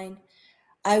outline,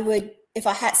 I would, if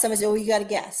I had somebody say, oh, you got to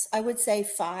guess, I would say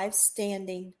 5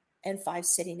 standing and 5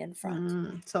 sitting in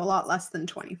front. So a lot less than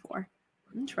 24.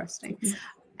 Interesting.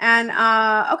 And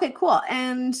okay, cool.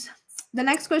 And the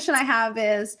next question I have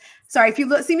is, sorry, if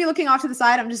you see me looking off to the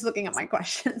side, I'm just looking at my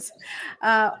questions.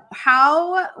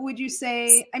 How would you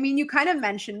say, I mean, you kind of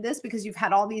mentioned this because you've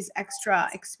had all these extra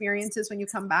experiences when you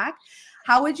come back.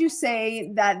 How would you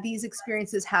say that these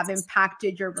experiences have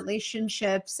impacted your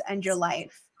relationships and your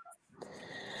life?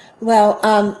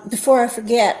 Well, before I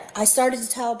forget, I started to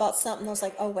tell about something. I was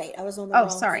like, oh, wait, I was on the wrong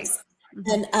sorry.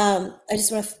 And I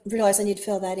just want to realize I need to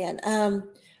fill that in.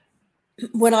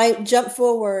 When I jumped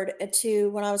forward to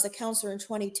when I was a counselor in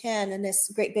 2010, and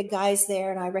this great big guy's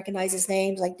there, and I recognize his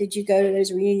names, like, did you go to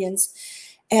those reunions?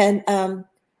 And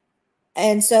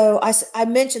so I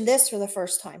mentioned this for the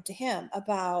first time to him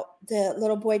about the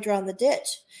little boy drowned in the ditch.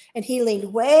 And he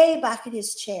leaned way back in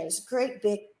his chair, this great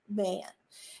big man.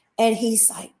 And he's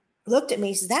like, looked at me,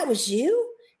 he said, that was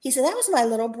you? He said, that was my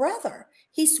little brother.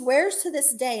 He swears to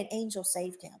this day an angel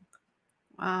saved him.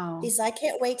 Wow. He said, I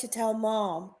can't wait to tell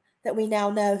Mom that we now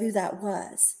know who that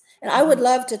was. And I would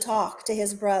love to talk to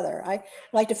his brother. I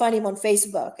like to find him on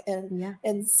Facebook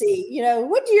and see,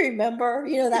 what do you remember?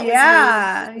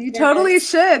 That was me. You totally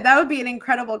should. That would be an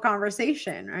incredible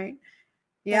conversation, right?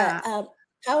 Yeah.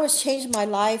 How it's changed my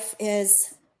life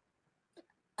is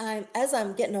as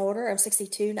I'm getting older, I'm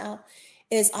 62 now,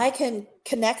 is I can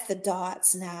connect the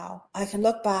dots now. I can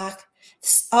look back,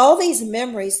 all these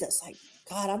memories that's like,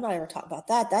 God, I'm not ever talking about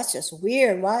that. That's just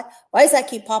weird. Why does that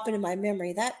keep popping in my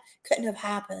memory? That couldn't have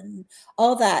happened.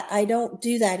 All that. I don't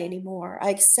do that anymore. I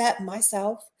accept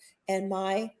myself and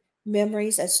my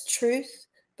memories as truth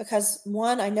because,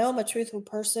 one, I know I'm a truthful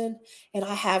person and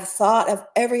I have thought of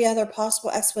every other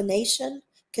possible explanation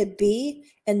could be,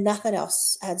 and nothing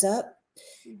else adds up.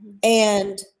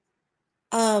 And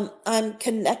I'm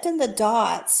connecting the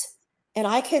dots, and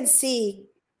I can see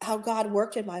how God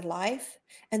worked in my life.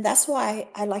 And that's why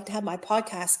I like to have my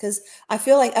podcast, because I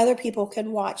feel like other people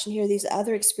can watch and hear these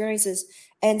other experiences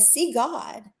and see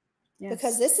God,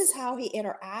 because this is how he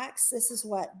interacts. This is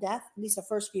what death, at least the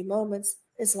first few moments,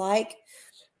 is like.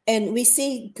 And we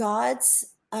see God's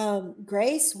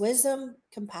grace, wisdom,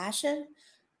 compassion.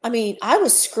 I mean, I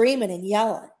was screaming and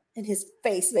yelling in his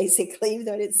face, basically, even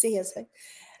though I didn't see his face.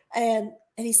 And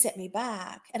he sent me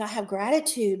back. And I have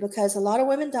gratitude because a lot of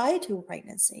women die of tubal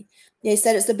pregnancy. They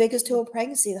said it's the biggest tubal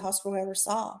pregnancy the hospital ever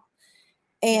saw.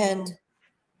 And,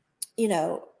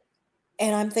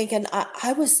 and I'm thinking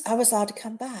I was allowed to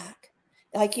come back.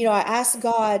 Like, I asked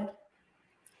God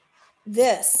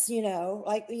this,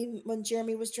 like even when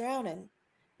Jeremy was drowning,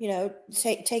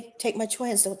 take my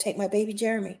twins, don't take my baby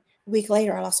Jeremy. A week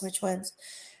later, I lost my twins.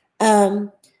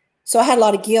 So I had a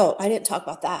lot of guilt. I didn't talk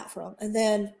about that for him. And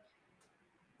then,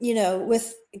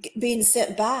 with being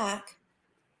sent back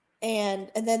and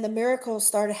then the miracles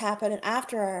started happening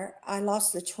after I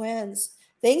lost the twins,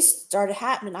 things started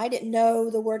happening. I didn't know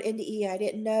the word NDE. I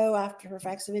didn't know after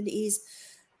effects of NDEs,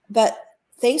 but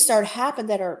things started happening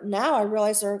that are now I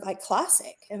realize are like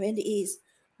classic of NDEs.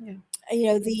 Yeah.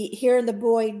 Hearing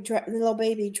the little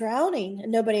baby drowning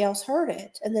and nobody else heard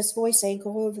it. And this voice saying,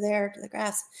 go over there to the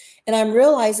grass. And I'm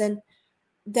realizing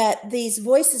that these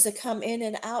voices that come in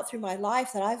and out through my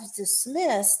life that I've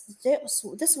dismissed,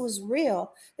 this was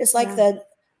real. It's like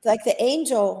the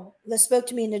angel that spoke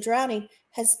to me in the drowning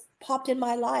has popped in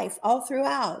my life all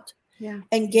throughout,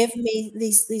 and give me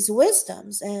these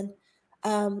wisdoms. And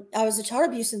I was a child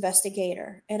abuse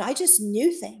investigator, and I just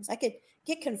knew things. I could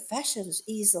get confessions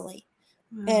easily.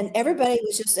 And everybody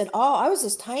was just in awe. I was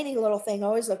this tiny little thing. I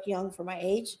always looked young for my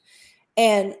age.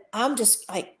 And I'm just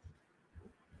like,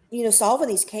 solving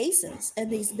these cases, and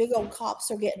these big old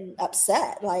cops are getting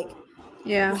upset. Like,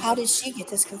 how did she get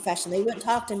this confession? They wouldn't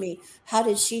talk to me. How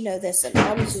did she know this? And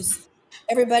I was just,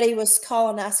 everybody was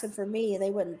calling, asking for me, and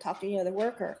they wouldn't talk to any other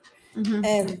worker.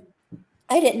 And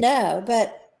I didn't know.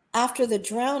 But after the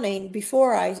drowning,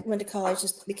 before I went to college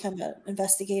just to become an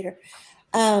investigator,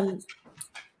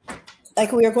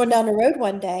 like we were going down the road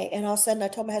one day, and all of a sudden I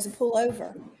told my husband, pull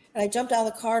over. And I jumped out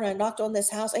of the car and I knocked on this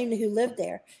house. I didn't know who lived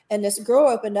there. And this girl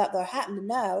opened up that I happened to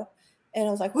know. And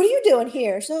I was like, what are you doing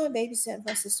here? She's, oh, I'm babysitting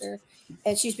my sister.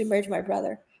 And she's been married to my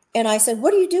brother. And I said,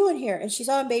 what are you doing here? And she's,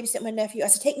 oh, I'm babysitting my nephew. I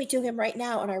said, take me to him right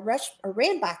now. And I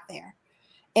ran back there.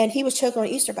 And he was choking on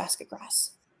Easter basket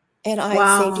grass. And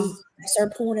I saved him. I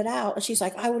started pulling it out. And she's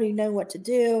like, I wouldn't even know what to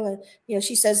do. And,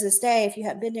 she says this day, if you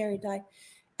hadn't been there, he'd die.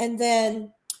 And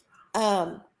then,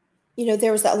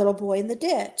 there was that little boy in the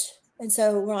ditch. And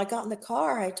so when I got in the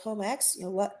car, I told my ex,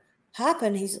 what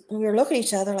happened? We were looking at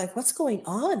each other like, what's going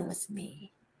on with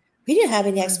me? We didn't have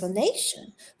any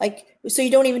explanation. Like, so you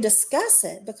don't even discuss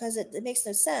it because it makes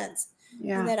no sense.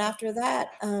 And then after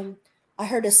that, I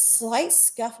heard a slight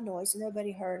scuff noise and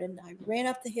nobody heard. And I ran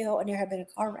up the hill and there had been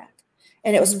a car wreck.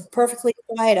 And it was perfectly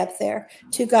quiet up there.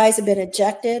 2 guys had been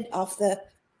ejected off the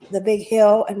big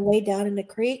hill and way down in the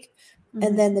creek.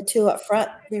 And then the 2 up front,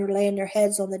 they were laying their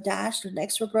heads on the dash. Their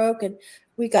necks were broke. And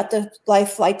we got the life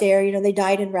flight there. They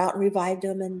died en route and revived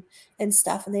them and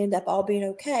stuff. And they ended up all being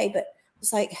okay. But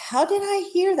it's like, how did I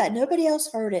hear that? Nobody else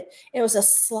heard it. It was a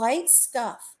slight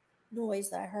scuff noise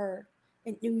that I heard.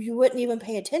 And you wouldn't even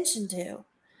pay attention to.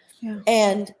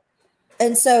 And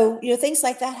so, things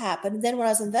like that happened. And then when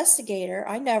I was an investigator,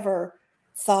 I never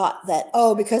thought that,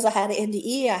 because I had an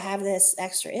NDE, I have this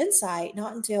extra insight.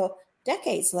 Not until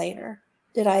decades later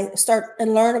did I start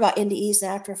and learn about NDEs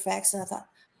and after effects. And I thought,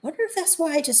 wonder if that's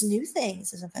why I just knew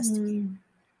things as an investigator.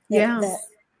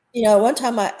 One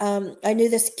time I knew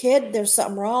this kid, there's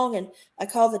something wrong. And I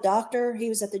called the doctor. He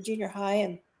was at the junior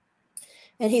high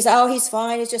and he's, oh, he's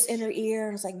fine. It's just inner ear.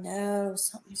 And I was like, no,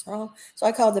 something's wrong. So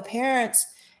I called the parents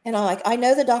and I'm like, I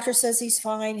know the doctor says he's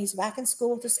fine. He's back in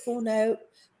school with the school note.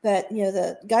 But,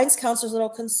 the guidance counselor's a little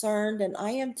concerned, and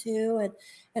I am too.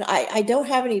 And I don't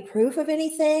have any proof of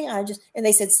anything. And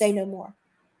they said, say no more.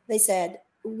 They said,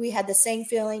 we had the same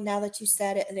feeling now that you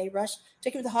said it. And they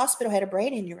took him to the hospital, had a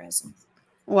brain aneurysm.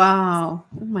 Wow.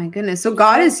 Oh my goodness. So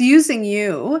God is using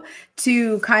you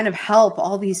to kind of help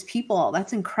all these people.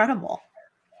 That's incredible.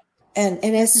 And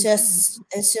it's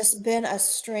just been a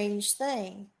strange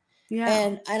thing.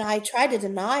 And I try to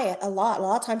deny it a lot. A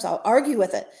lot of times I'll argue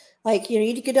with it. Like, you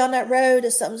need to go down that road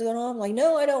if something's going on. I'm like,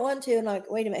 no, I don't want to. And I'm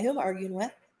like, wait a minute, who am I arguing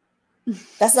with?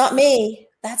 That's not me.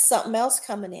 That's something else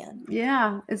coming in.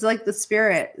 Yeah. It's like the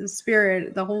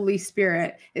the Holy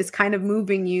Spirit is kind of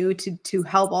moving you to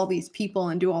help all these people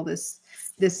and do all this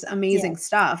amazing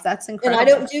stuff. That's incredible. And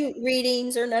I don't do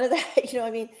readings or none of that. What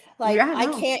I mean? Like,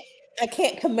 I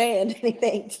can't command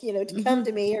anything, to come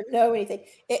to me or know anything.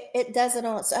 It does it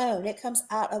on its own. It comes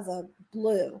out of the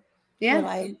blue. When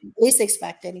I least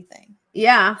expect anything.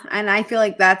 Yeah. And I feel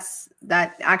like that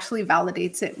actually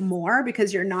validates it more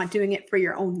because you're not doing it for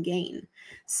your own gain.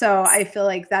 So I feel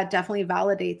like that definitely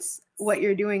validates what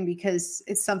you're doing because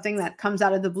it's something that comes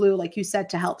out of the blue, like you said,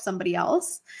 to help somebody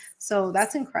else. So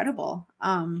that's incredible.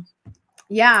 I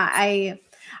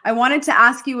wanted to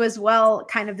ask you as well,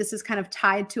 this is kind of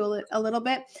tied to a little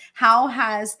bit. How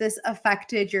has this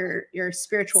affected your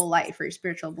spiritual life or your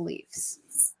spiritual beliefs?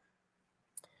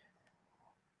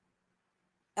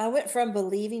 I went from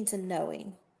believing to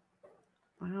knowing.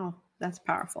 Wow, that's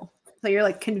powerful. So you're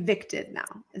like convicted now.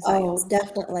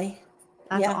 Definitely.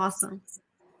 That's awesome.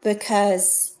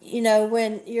 Because,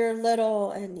 when you're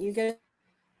little and you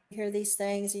hear these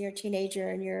things and you're a teenager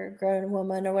and you're a grown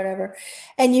woman or whatever,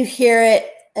 and you hear it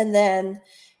and then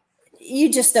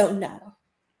you just don't know.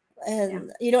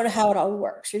 And you don't know how it all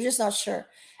works. You're just not sure.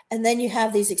 And then you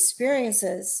have these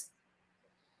experiences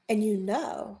and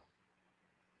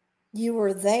you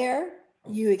were there,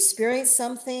 you experienced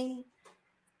something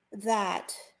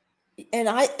that,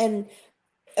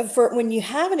 for when you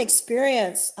have an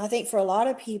experience, I think for a lot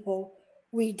of people,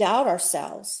 we doubt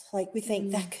ourselves. Like we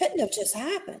think that couldn't have just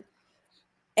happened.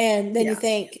 And then you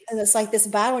think, and it's like this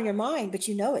battle in your mind, but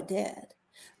you know it did.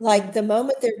 Like the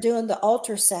moment they're doing the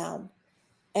ultrasound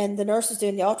and the nurse is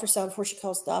doing the ultrasound before she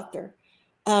calls the doctor,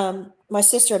 my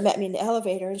sister met me in the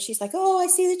elevator and she's like, oh, I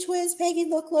see the twins, Peggy,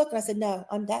 look. And I said, no,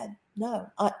 I'm dead. No,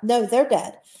 they're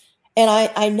dead. And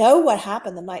I know what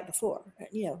happened the night before,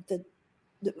 you know,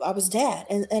 I was dead.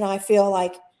 And I feel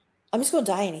like I'm just going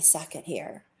to die any second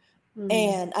here.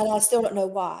 And I still don't know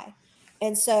why.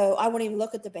 And so I won't even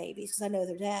look at the babies because I know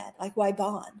they're dead. Like, why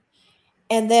bond?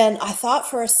 And then I thought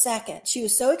for a second, she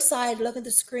was so excited, looking at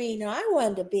the screen, and I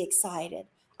wanted to be excited.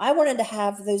 I wanted to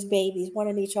have those babies, one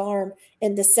in each arm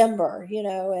in December, you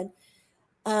know.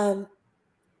 And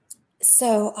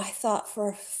so I thought for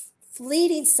a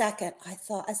fleeting second, I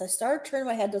thought, as I started turning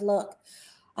my head to look,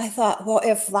 I thought, well,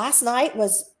 if last night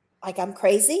was like I'm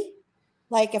crazy,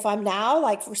 like if I'm now,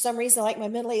 like for some reason, like my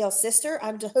mentally ill sister,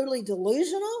 I'm totally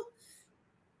delusional,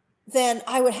 then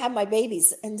I would have my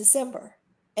babies in December.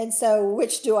 And so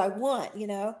which do I want, you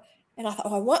know? And I thought,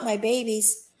 oh, I want my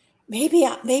babies. Maybe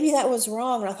that was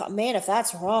wrong. And I thought, man, if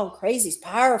that's wrong, crazy's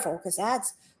powerful because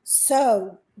that's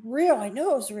so real. I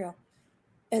know it was real.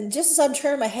 And just as I'm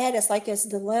turning my head, it's like this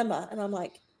dilemma. And I'm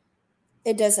like,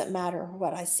 it doesn't matter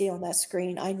what I see on that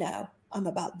screen. I know I'm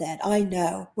about dead. I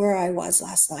know where I was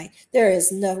last night. There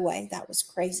is no way that was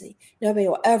crazy. Nobody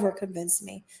will ever convince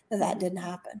me that that didn't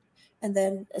happen. And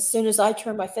then as soon as I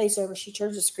turn my face over, she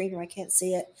turns the screen where I can't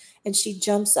see it. And she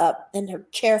jumps up and her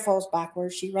chair falls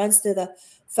backwards. She runs to the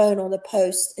phone on the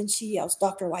post and she yells,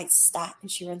 Dr. White, stop.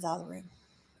 And she runs out of the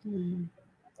room.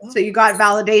 So you got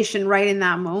validation right in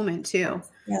that moment too.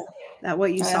 Yeah. That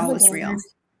what you saw was real.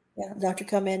 Yeah. Doctor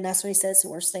come in. That's when he says the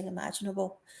worst thing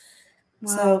imaginable.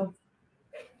 Wow. So,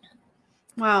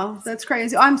 wow. That's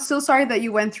crazy. I'm so sorry that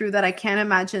you went through that. I can't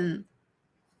imagine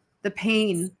the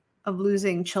pain of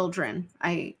losing children.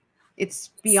 It's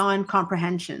beyond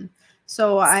comprehension.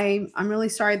 So I'm really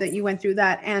sorry that you went through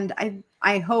that. And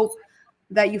I hope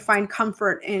that you find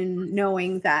comfort in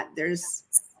knowing that there's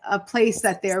a place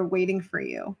that they're waiting for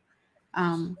you.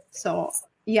 So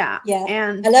yeah.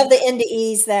 And I love the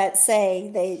NDEs that say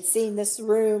they've seen this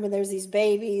room and there's these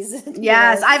babies.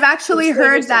 Yes. I've actually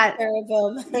heard that.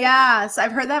 Yes.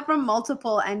 I've heard that from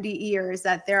multiple NDEers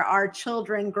that there are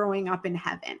children growing up in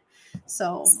heaven.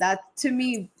 So that to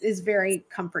me is very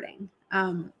comforting.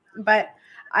 But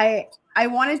I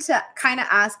wanted to kind of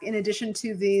ask, in addition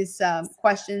to these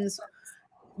questions,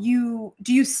 do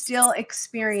you still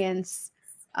experience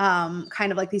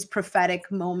kind of like these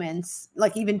prophetic moments,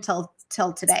 like even till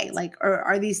today? Like, or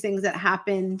are these things that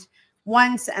happened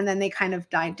once and then they kind of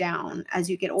died down as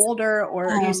you get older, or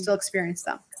do you still experience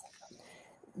them?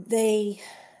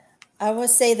 I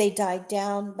would say they died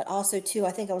down, but also too,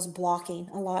 I think I was blocking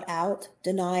a lot out,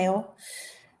 denial.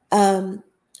 A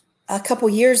couple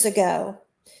years ago,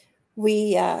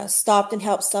 we stopped and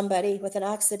helped somebody with an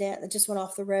accident that just went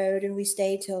off the road, and we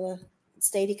stayed till the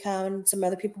steady come, and some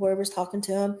other people were talking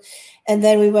to him. And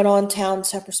then we went on town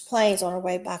Cypress Plains on our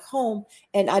way back home.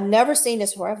 And I'd never seen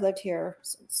this before. I've lived here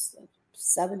since the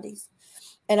 70s.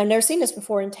 And I've never seen this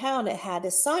before in town. It had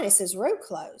this sign. It says road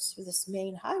closed for this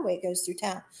main highway that goes through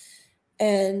town.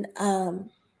 And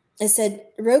it said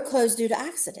road closed due to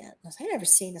accident. I never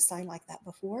seen a sign like that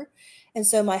before. And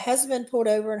so my husband pulled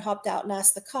over and hopped out and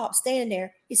asked the cop standing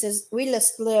there. He says, we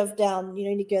just live down, you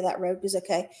need to go that road. Is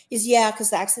okay. He's, yeah,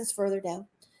 because the accident's further down.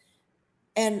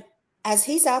 And as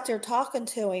he's out there talking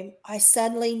to him, I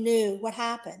suddenly knew what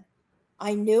happened.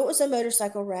 I knew it was a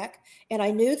motorcycle wreck, and I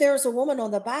knew there was a woman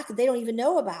on the back that they don't even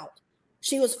know about.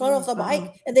 She was falling off the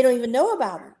bike, and they don't even know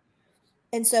about her.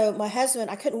 And so my husband,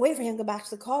 I couldn't wait for him to go back to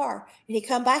the car. And he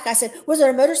come back. I said, was there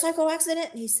a motorcycle accident?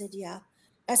 And he said, yeah.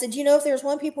 I said, do you know if there's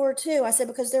one people or two? I said,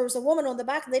 because there was a woman on the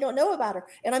back and they don't know about her.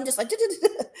 And I'm just like,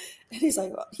 and he's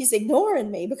like, well, he's ignoring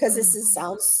me because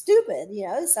sounds stupid.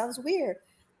 It sounds weird.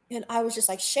 And I was just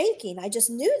like shaking. I just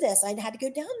knew this. I had to go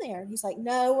down there. And he's like,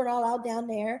 no, we're not allowed down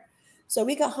there. So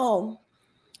we got home.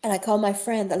 And I called my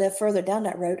friend that lived further down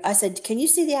that road. I said, can you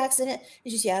see the accident?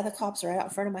 And she said, yeah, the cops are right out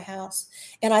in front of my house.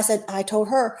 And I said, I told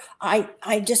her,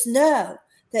 I just know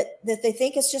that they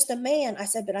think it's just a man. I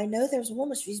said, but I know there's a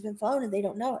woman. She's been flown and they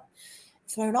don't know it.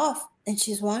 Flown off. And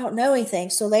she's, well, I don't know anything.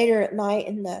 So later at night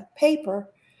in the paper,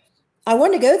 I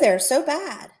wanted to go there so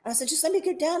bad. I said, just let me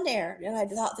go down there. And I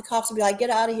thought the cops would be like,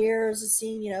 get out of here. There's a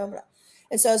scene,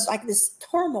 And so it's like this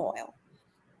turmoil.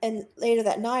 And later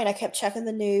that night, I kept checking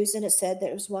the news, and it said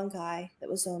that it was one guy that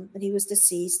was and he was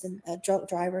deceased, and a drunk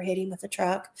driver hit him with a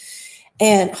truck.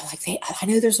 And I'm like, I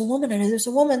know there's a woman. I know there's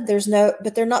a woman.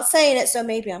 But they're not saying it, so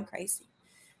maybe I'm crazy.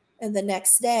 And the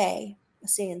next day, I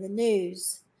see in the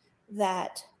news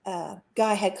that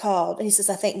guy had called, and he says,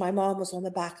 I think my mom was on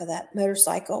the back of that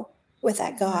motorcycle with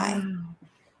that guy. Wow.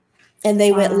 And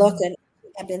they went Wow. looking,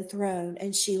 had been thrown,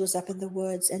 and she was up in the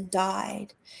woods and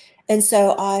died. And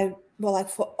so I will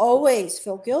always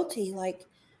feel guilty. Like,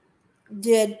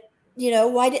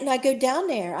 why didn't I go down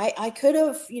there? I could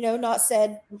have, not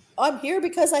said, I'm here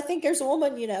because I think there's a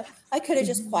woman, I could have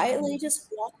just quietly just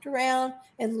walked around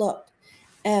and looked.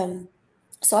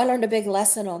 So I learned a big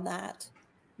lesson on that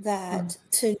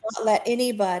to not let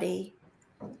anybody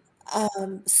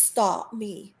stop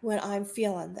me when I'm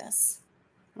feeling this.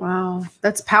 Wow,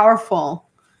 that's powerful.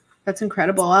 That's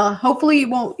incredible. Well, hopefully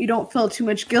you don't feel too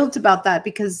much guilt about that,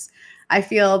 because I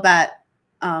feel that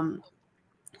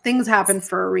things happen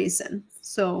for a reason.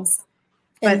 So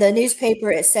in the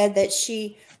newspaper, it said that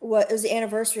it was the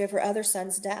anniversary of her other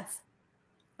son's death.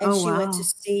 And she went to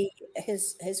see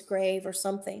his grave or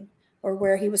something, or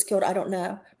where he was killed. I don't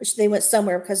know, but they went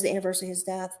somewhere because of the anniversary of his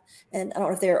death. And I don't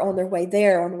know if they were on their way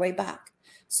there or on their way back.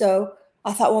 So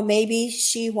I thought, well, maybe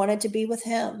she wanted to be with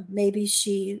him. Maybe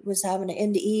she was having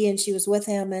an NDE and she was with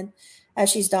him, and as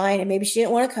she's dying, and maybe she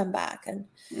didn't want to come back. And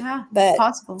but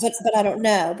possible. But I don't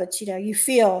know. But you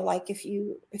feel like if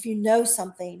you know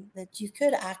something, that you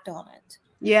could act on it.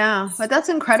 Yeah, but that's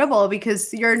incredible,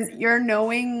 because your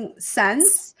knowing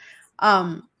sense,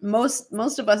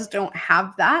 most of us don't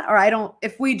have that, or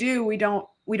if we do, we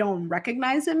don't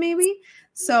recognize it maybe.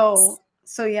 So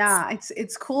yeah,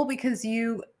 it's cool, because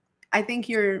I think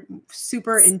you're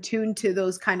super in tune to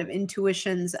those kind of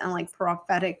intuitions and like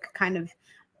prophetic kind of,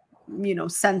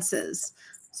 senses.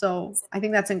 So I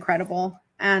think that's incredible.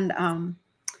 And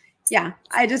yeah,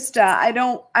 I just I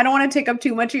don't want to take up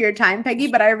too much of your time, Peggy,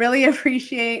 but I really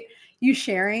appreciate you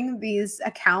sharing these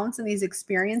accounts and these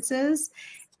experiences.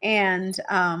 And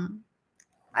I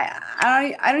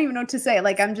don't even know what to say.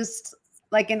 Like, I'm just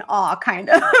like in awe, kind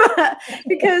of,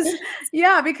 because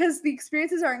the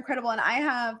experiences are incredible. And I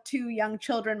have 2 young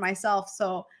children myself,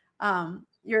 so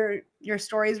your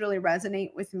stories really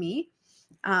resonate with me.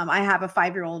 I have a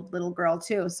 5-year-old little girl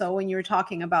too. So when you were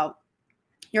talking about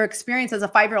your experience as a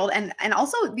 5-year-old, and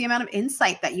also the amount of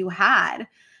insight that you had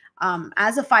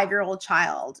as a 5-year-old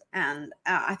child, and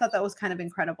I thought that was kind of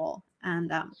incredible.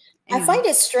 And anyway. I find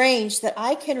it strange that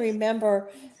I can remember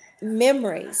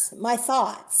memories, my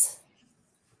thoughts.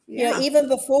 Even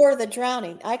before the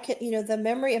drowning, I could, the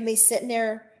memory of me sitting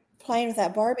there playing with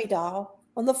that Barbie doll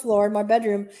on the floor in my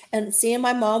bedroom and seeing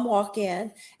my mom walk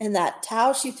in, and that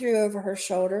towel she threw over her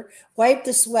shoulder, wiped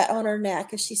the sweat on her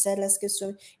neck as she said, let's go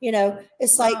swim.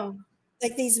 It's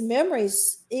like these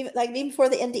memories, even before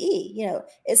the NDE,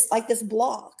 it's like this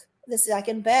block, this like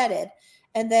embedded.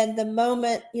 And then the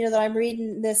moment, that I'm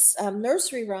reading this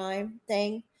nursery rhyme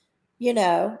thing,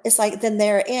 it's like, then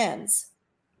there it ends.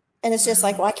 And it's just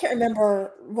like, well, I can't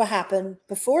remember what happened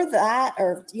before that,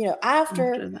 or,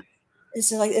 after that. It's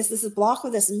just like, this is a block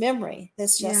with this memory.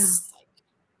 That's just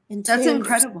that's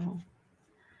incredible.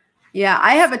 Yeah,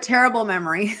 I have a terrible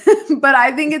memory, but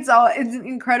I think it's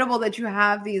incredible that you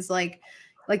have these, like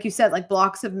you said, like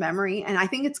blocks of memory. And I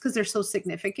think it's because they're so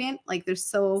significant. Like, they're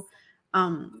so,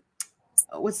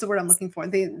 what's the word I'm looking for?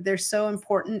 They're so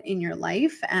important in your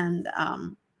life. And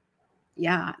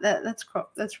yeah,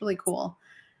 that's really cool.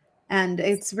 And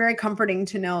it's very comforting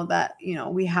to know that,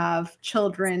 we have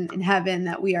children in heaven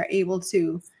that we are able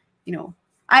to,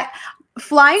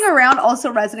 flying around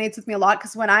also resonates with me a lot,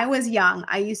 because when I was young,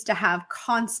 I used to have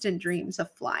constant dreams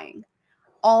of flying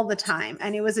all the time.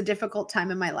 And it was a difficult time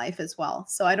in my life as well.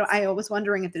 So I was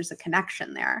wondering if there's a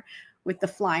connection there with the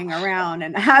flying around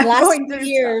and last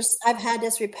years, I've had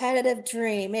this repetitive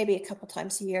dream, maybe a couple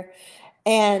times a year.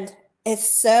 And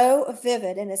it's so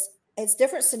vivid, and it's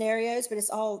different scenarios, but it's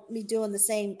all me doing the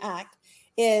same act.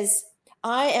 Is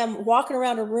I am walking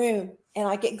around a room and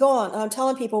I get going, and I'm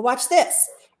telling people, watch this.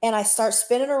 And I start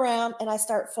spinning around and I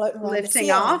start floating around,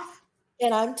 lifting off.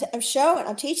 And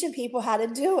I'm teaching people how to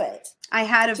do it. I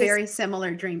had a very similar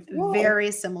dream,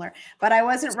 very similar, but I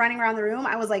wasn't running around the room.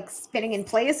 I was like spinning in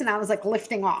place, and I was like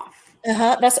lifting off.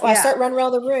 That's why I start running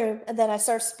around the room, and then I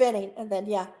start spinning, and then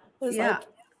it was like,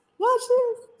 watch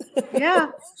this. Yeah,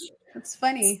 that's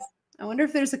funny. I wonder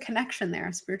if there's a connection there,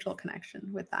 a spiritual connection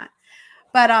with that.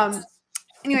 But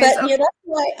anyways, that's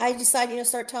why I decided to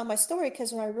start telling my story,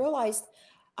 because when I realized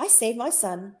I saved my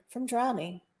son from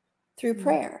drowning through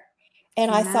prayer. And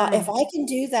I thought, if I can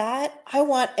do that, I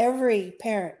want every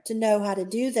parent to know how to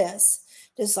do this.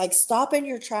 Just like stop in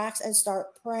your tracks and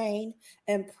start praying,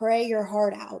 and pray your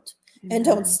heart out, and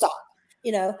don't stop,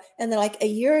 And then like a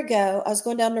year ago, I was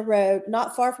going down the road,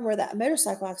 not far from where that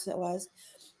motorcycle accident was.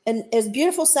 And it was a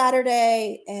beautiful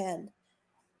Saturday. And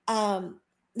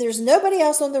there's nobody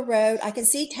else on the road. I can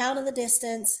see town in the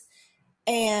distance.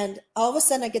 And all of a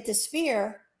sudden I get this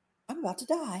fear. I'm about to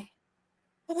die.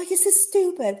 I'm like, is this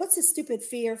stupid? What's this stupid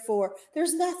fear for?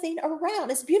 There's nothing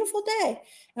around. It's a beautiful day.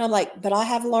 And I'm like, but I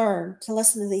have learned to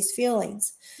listen to these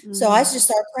feelings. So I just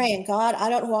start praying, God, I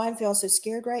don't know why I'm feeling so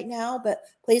scared right now, but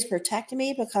please protect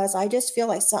me because I just feel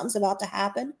like something's about to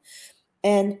happen.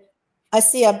 And I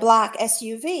see a black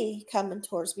SUV coming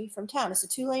towards me from town. It's a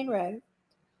 2-lane road.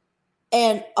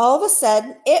 And all of a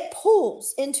sudden, it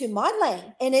pulls into my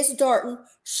lane and it's darting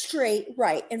straight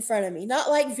right in front of me. Not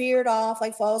like veered off,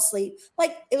 like fall asleep.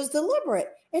 Like it was deliberate.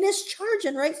 And it's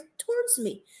charging right towards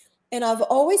me. And I've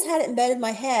always had it embedded in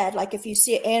my head. Like if you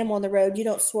see an animal on the road, you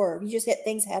don't swerve. You just hit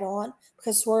things head on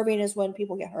because swerving is when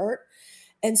people get hurt.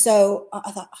 And so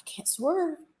I thought, I can't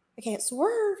swerve. I can't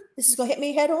swerve. This is going to hit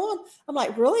me head on. I'm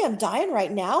like, really? I'm dying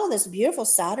right now on this beautiful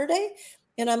Saturday?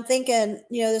 And I'm thinking,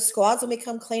 the squad's going to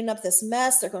come cleaning up this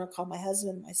mess. They're going to call my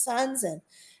husband and my sons.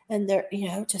 And they're,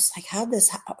 just like,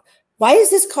 why is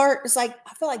this car? It's like,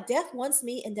 I feel like death wants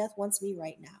me and death wants me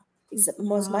right now.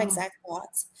 Was my exact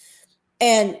thoughts.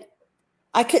 And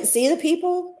I couldn't see the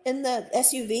people in the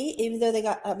SUV, even though they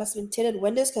got, must have been tinted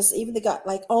windows because even they got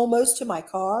like almost to my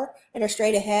car and are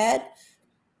straight ahead.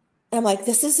 And I'm like,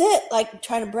 this is it. Like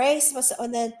trying to brace myself.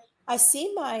 And then I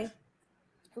see my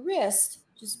wrist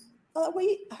just, I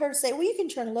heard her say, well, you can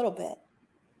turn a little bit.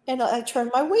 And I turned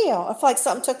my wheel. I felt like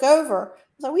something took over. I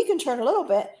was like, well, you can turn a little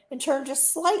bit and turn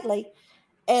just slightly.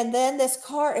 And then this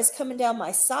car is coming down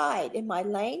my side in my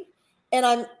lane. And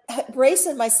I'm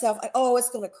bracing myself. Like, oh, it's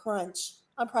going to crunch.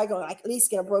 I'm probably going to at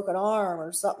least get a broken arm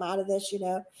or something out of this,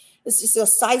 It's just going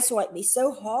to sideswipe me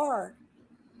so hard.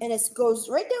 And it goes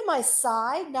right down my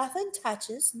side. Nothing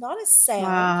touches. Not a sound.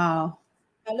 Wow.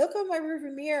 I look on my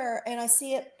rearview mirror and I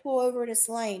see it pull over in its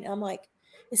lane. I'm like,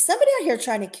 is somebody out here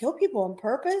trying to kill people on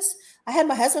purpose? I had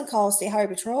my husband call State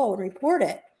Highway Patrol and report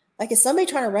it. Like, is somebody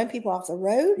trying to run people off the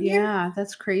road here? Yeah,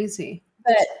 that's crazy.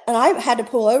 And I had to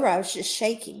pull over. I was just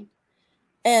shaking.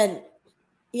 And,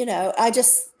 I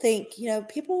just think,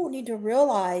 people need to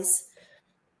realize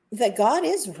that God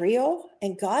is real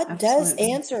and God does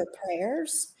answer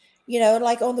prayers.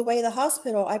 Like on the way to the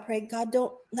hospital, I prayed, God,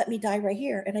 don't let me die right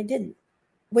here. And I didn't.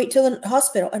 Wait till the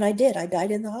hospital. And I did. I died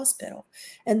in the hospital.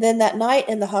 And then that night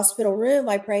in the hospital room,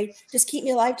 I prayed, just keep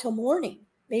me alive till morning.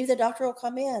 Maybe the doctor will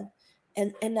come in.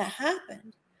 And that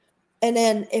happened. And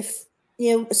then if,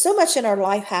 so much in our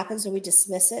life happens and we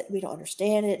dismiss it. We don't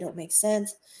understand it. It don't make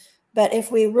sense. But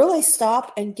if we really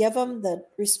stop and give them the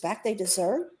respect they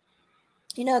deserve,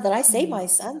 that I saved my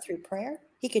son through prayer.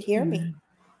 He could hear me.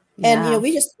 Yeah. And,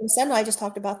 my son and I just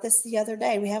talked about this the other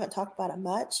day. We haven't talked about it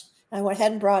much. I went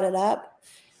ahead and brought it up.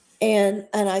 And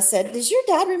I said, does your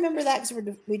dad remember that?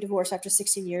 Because we divorced after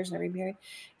 16 years and I remarried.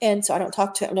 And so I never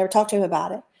talked to him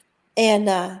about it.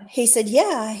 And he said,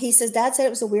 yeah. He says, Dad said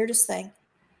it was the weirdest thing.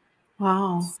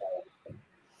 Wow.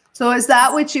 So is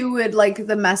that what you would like,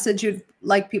 the message you'd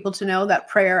like people to know, that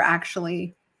prayer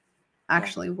actually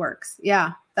works?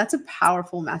 Yeah. That's a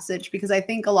powerful message, because I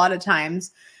think a lot of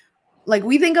times, like,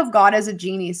 we think of God as a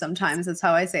genie sometimes. That's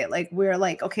how I say it. Like, we're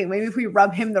like, okay, maybe if we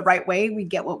rub him the right way, we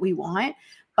get what we want.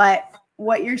 But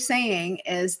what you're saying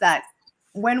is that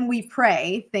when we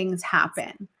pray, things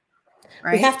happen,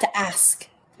 right? We have to ask.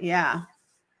 Yeah.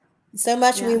 So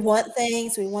much we want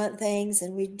things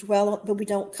and we dwell on, but we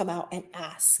don't come out and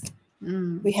ask.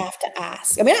 We have to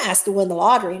ask. I mean, I asked to win the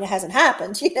lottery and it hasn't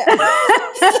happened,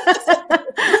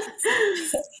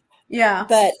 Yeah.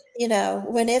 But,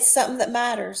 when it's something that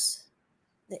matters,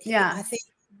 I think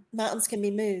mountains can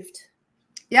be moved.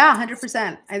 Yeah,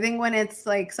 100%. I think when it's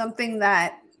like something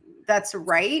that's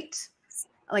right,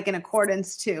 like in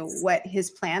accordance to what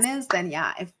his plan is, then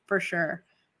for sure.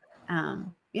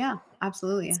 Yeah,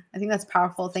 absolutely. I think that's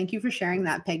powerful. Thank you for sharing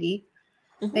that, Peggy.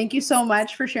 Mm-hmm. Thank you so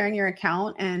much for sharing your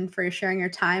account and for sharing your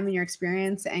time and your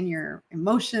experience and your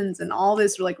emotions and all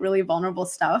this like really vulnerable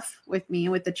stuff with me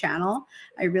and with the channel.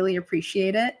 I really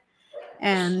appreciate it.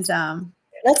 And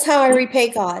that's how I repay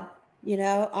God.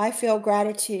 I feel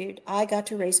gratitude. I got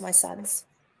to raise my sons.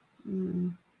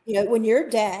 When you're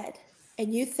dead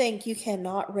and you think you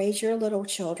cannot raise your little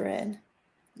children,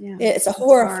 it's a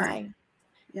horrifying.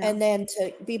 Yeah. And then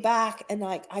to be back and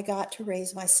like, I got to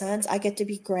raise my sons. I get to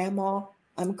be grandma.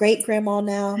 I'm great grandma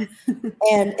now.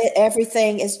 And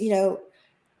everything is,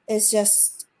 is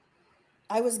just,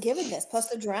 I was given this plus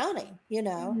the drowning,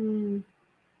 Yeah.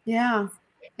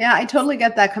 Yeah, I totally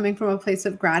get that, coming from a place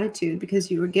of gratitude,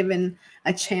 because you were given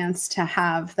a chance to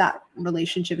have that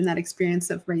relationship and that experience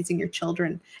of raising your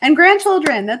children and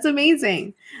grandchildren. That's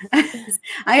amazing.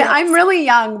 I'm really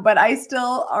young, but I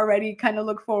still already kind of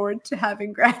look forward to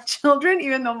having grandchildren,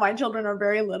 even though my children are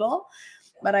very little.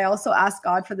 But I also asked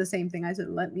God for the same thing. I said,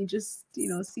 let me just,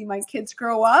 see my kids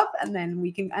grow up, and then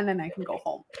I can go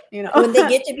home, When they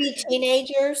get to be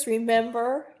teenagers,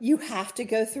 remember, you have to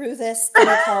go through this thing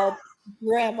called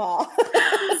grandma.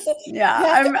 So yeah,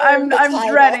 I'm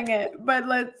dreading it,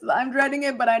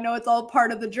 but I know it's all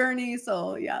part of the journey.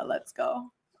 So yeah, let's go.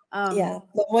 Yeah,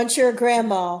 but once you're a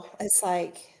grandma, it's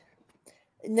like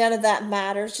none of that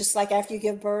matters. Just like after you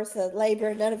give birth,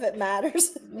 labor, none of it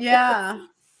matters. Yeah.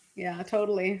 Yeah,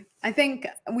 totally. I think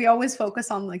we always focus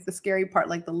on like the scary part,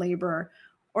 like the labor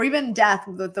or even death,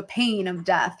 the pain of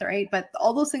death, right? But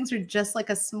all those things are just like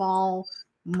a small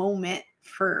moment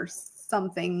for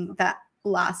something that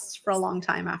lasts for a long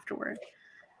time afterward.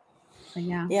 But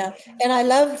yeah. Yeah. And I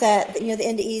love that, the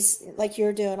NDEs like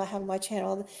you're doing, I have on my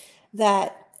channel,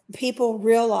 that people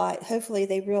realize, hopefully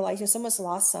they realize, someone's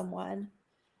lost someone,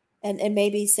 and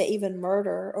maybe say even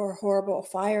murder or a horrible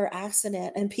fire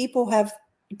accident. And people have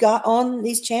got on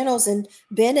these channels and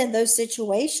been in those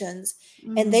situations,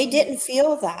 and they didn't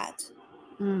feel that.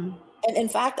 And in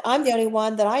fact, I'm the only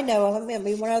one that I know of,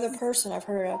 maybe one other person I've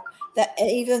heard of, that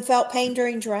even felt pain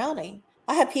during drowning.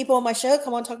 I had people on my show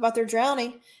come on talk about their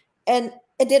drowning, and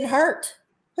it didn't hurt.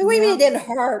 What do you mean it didn't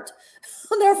hurt?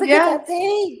 I'll never forget that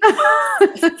pain.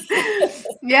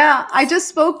 Yeah, I just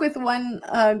spoke with one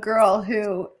girl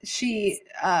who she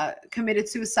committed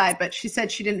suicide, but she said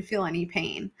she didn't feel any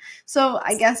pain. So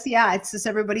I guess, yeah, it's just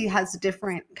everybody has a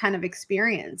different kind of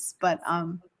experience. But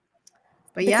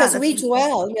yeah, because we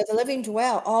dwell, the living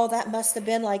dwell. Oh, that must have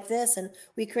been like this, and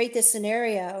we create this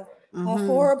scenario. How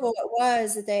horrible it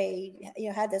was that they,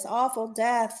 had this awful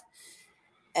death,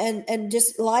 and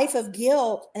just life of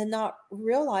guilt, and not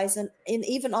realizing. And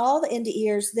even all the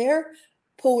NDErs, they're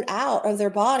pulled out of their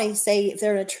body. Say if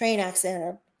they're in a train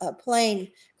accident or a plane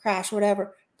crash,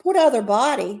 whatever, pulled out of their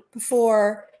body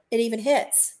before it even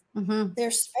hits.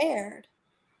 They're spared.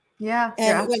 Yeah.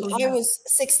 And when I was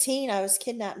 16, I was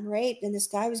kidnapped and raped, and this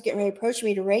guy was getting ready to approach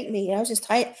me to rape me. And I was just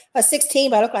tiny. I was 16,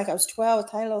 but I looked like I was 12, a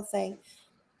tiny little thing.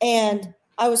 And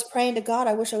I was praying to God,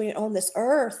 I wish I wouldn't own this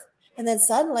earth. And then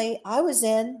suddenly I was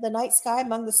in the night sky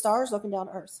among the stars looking down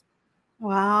Earth.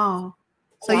 Wow.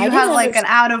 So you had like an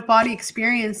out-of-body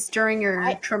experience during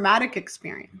your traumatic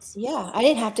experience. Yeah, I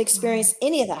didn't have to experience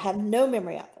any of that. I have no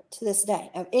memory of it to this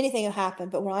day, of anything that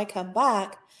happened. But when I come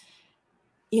back,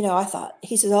 I thought,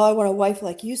 he says, oh, I want a wife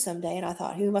like you someday. And I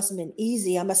thought, he must have been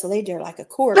easy. I must have laid there like a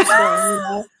corpse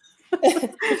then,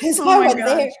 because I went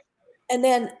there. And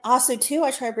then also too,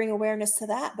 I try to bring awareness to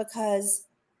that, because,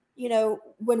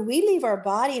 when we leave our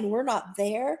body and we're not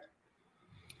there,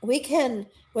 we can,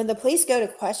 when the police go to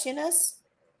question us,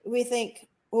 we think,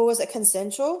 well, was it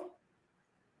consensual?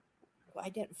 Well, I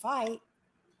didn't fight.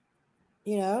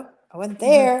 I wasn't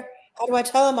there. How do I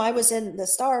tell them I was in the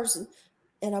stars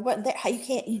and I wasn't there? How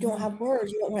you don't have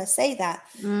words. You don't want to say that.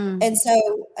 And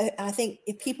so I think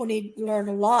if people need to learn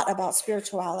a lot about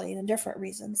spirituality and different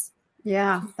reasons.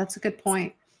 Yeah, that's a good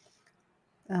point.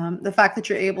 The fact that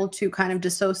you're able to kind of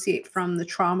dissociate from the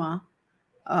trauma,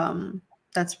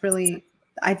 that's really,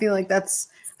 I feel like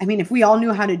if we all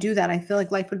knew how to do that, I feel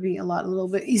like life would be a little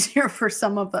bit easier for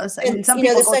some of us. I mean, some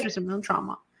people go through some real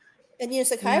trauma. And,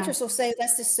 psychiatrists will say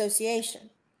that's dissociation.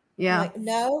 Yeah. Like,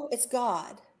 no, it's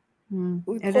God.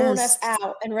 We're pulling us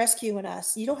out and rescuing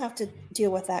us. You don't have to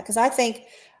deal with that. Because I think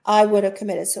I would have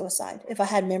committed suicide if I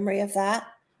had memory of that.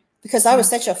 Because I was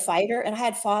such a fighter, and I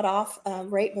had fought off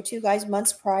rape with 2 guys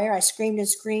months prior. I screamed and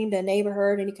screamed, and a neighbor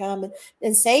heard, and he come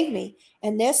and saved me.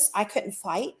 And this, I couldn't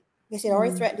fight because he'd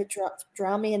already threatened to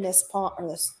drown me in this pond or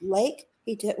this lake.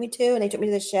 He took me to, and they took me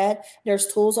to the shed. There's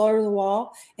tools all over the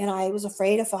wall, and I was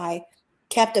afraid if I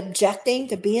kept objecting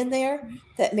to being there,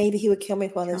 that maybe he would kill me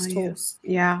with one of those tools.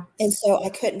 Yeah. And so I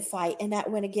couldn't fight. And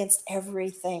that went against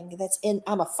everything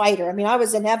I'm a fighter. I mean, I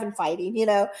was in heaven fighting,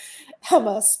 I'm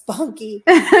a spunky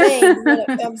thing when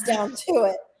it comes down to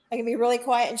it. I can be really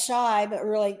quiet and shy, but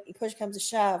really push comes to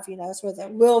shove, it's where the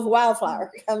will of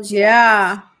wildflower comes.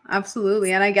 Yeah,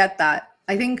 absolutely. And I get that.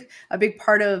 I think a big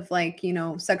part of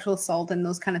sexual assault and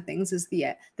those kind of things is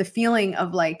the feeling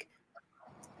of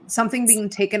something being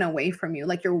taken away from you,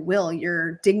 like your will,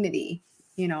 your dignity,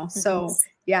 so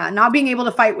yeah, not being able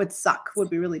to fight would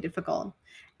be really difficult.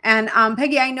 And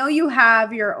Peggy, I know you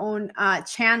have your own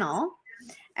channel,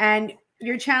 and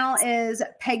your channel is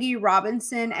Peggy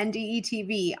Robinson NDE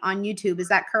TV on YouTube. Is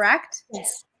that correct?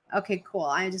 Yes. Okay, cool.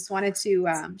 I just wanted to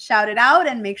shout it out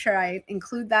and make sure I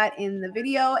include that in the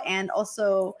video, and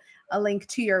also a link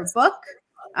to your book,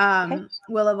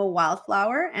 Will of a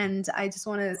Wildflower. And I just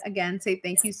want to, again, say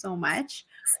thank you so much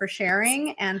for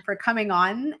sharing and for coming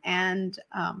on, and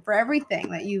for everything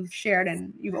that you've shared,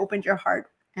 and you've opened your heart.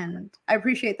 And I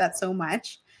appreciate that so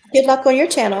much. Good luck on your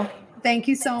channel. Thank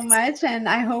you so much. And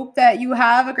I hope that you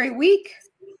have a great week.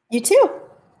 You too.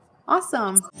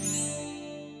 Awesome.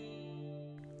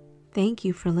 Thank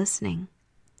you for listening.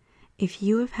 If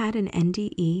you have had an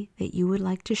NDE that you would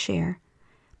like to share,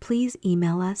 please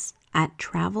email us at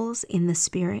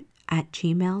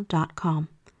travelsinthespirit@gmail.com.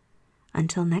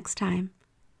 Until next time,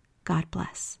 God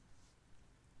bless.